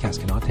 these podcasts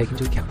cannot take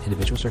into account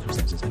individual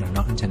circumstances and are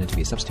not intended to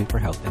be a substitute for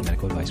health and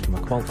medical advice from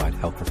a qualified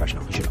health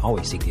professional. You should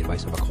always seek the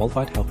advice of a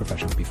qualified health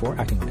professional before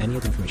acting on any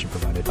of the information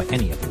provided by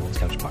any of the Wellness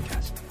Couch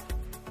podcasts.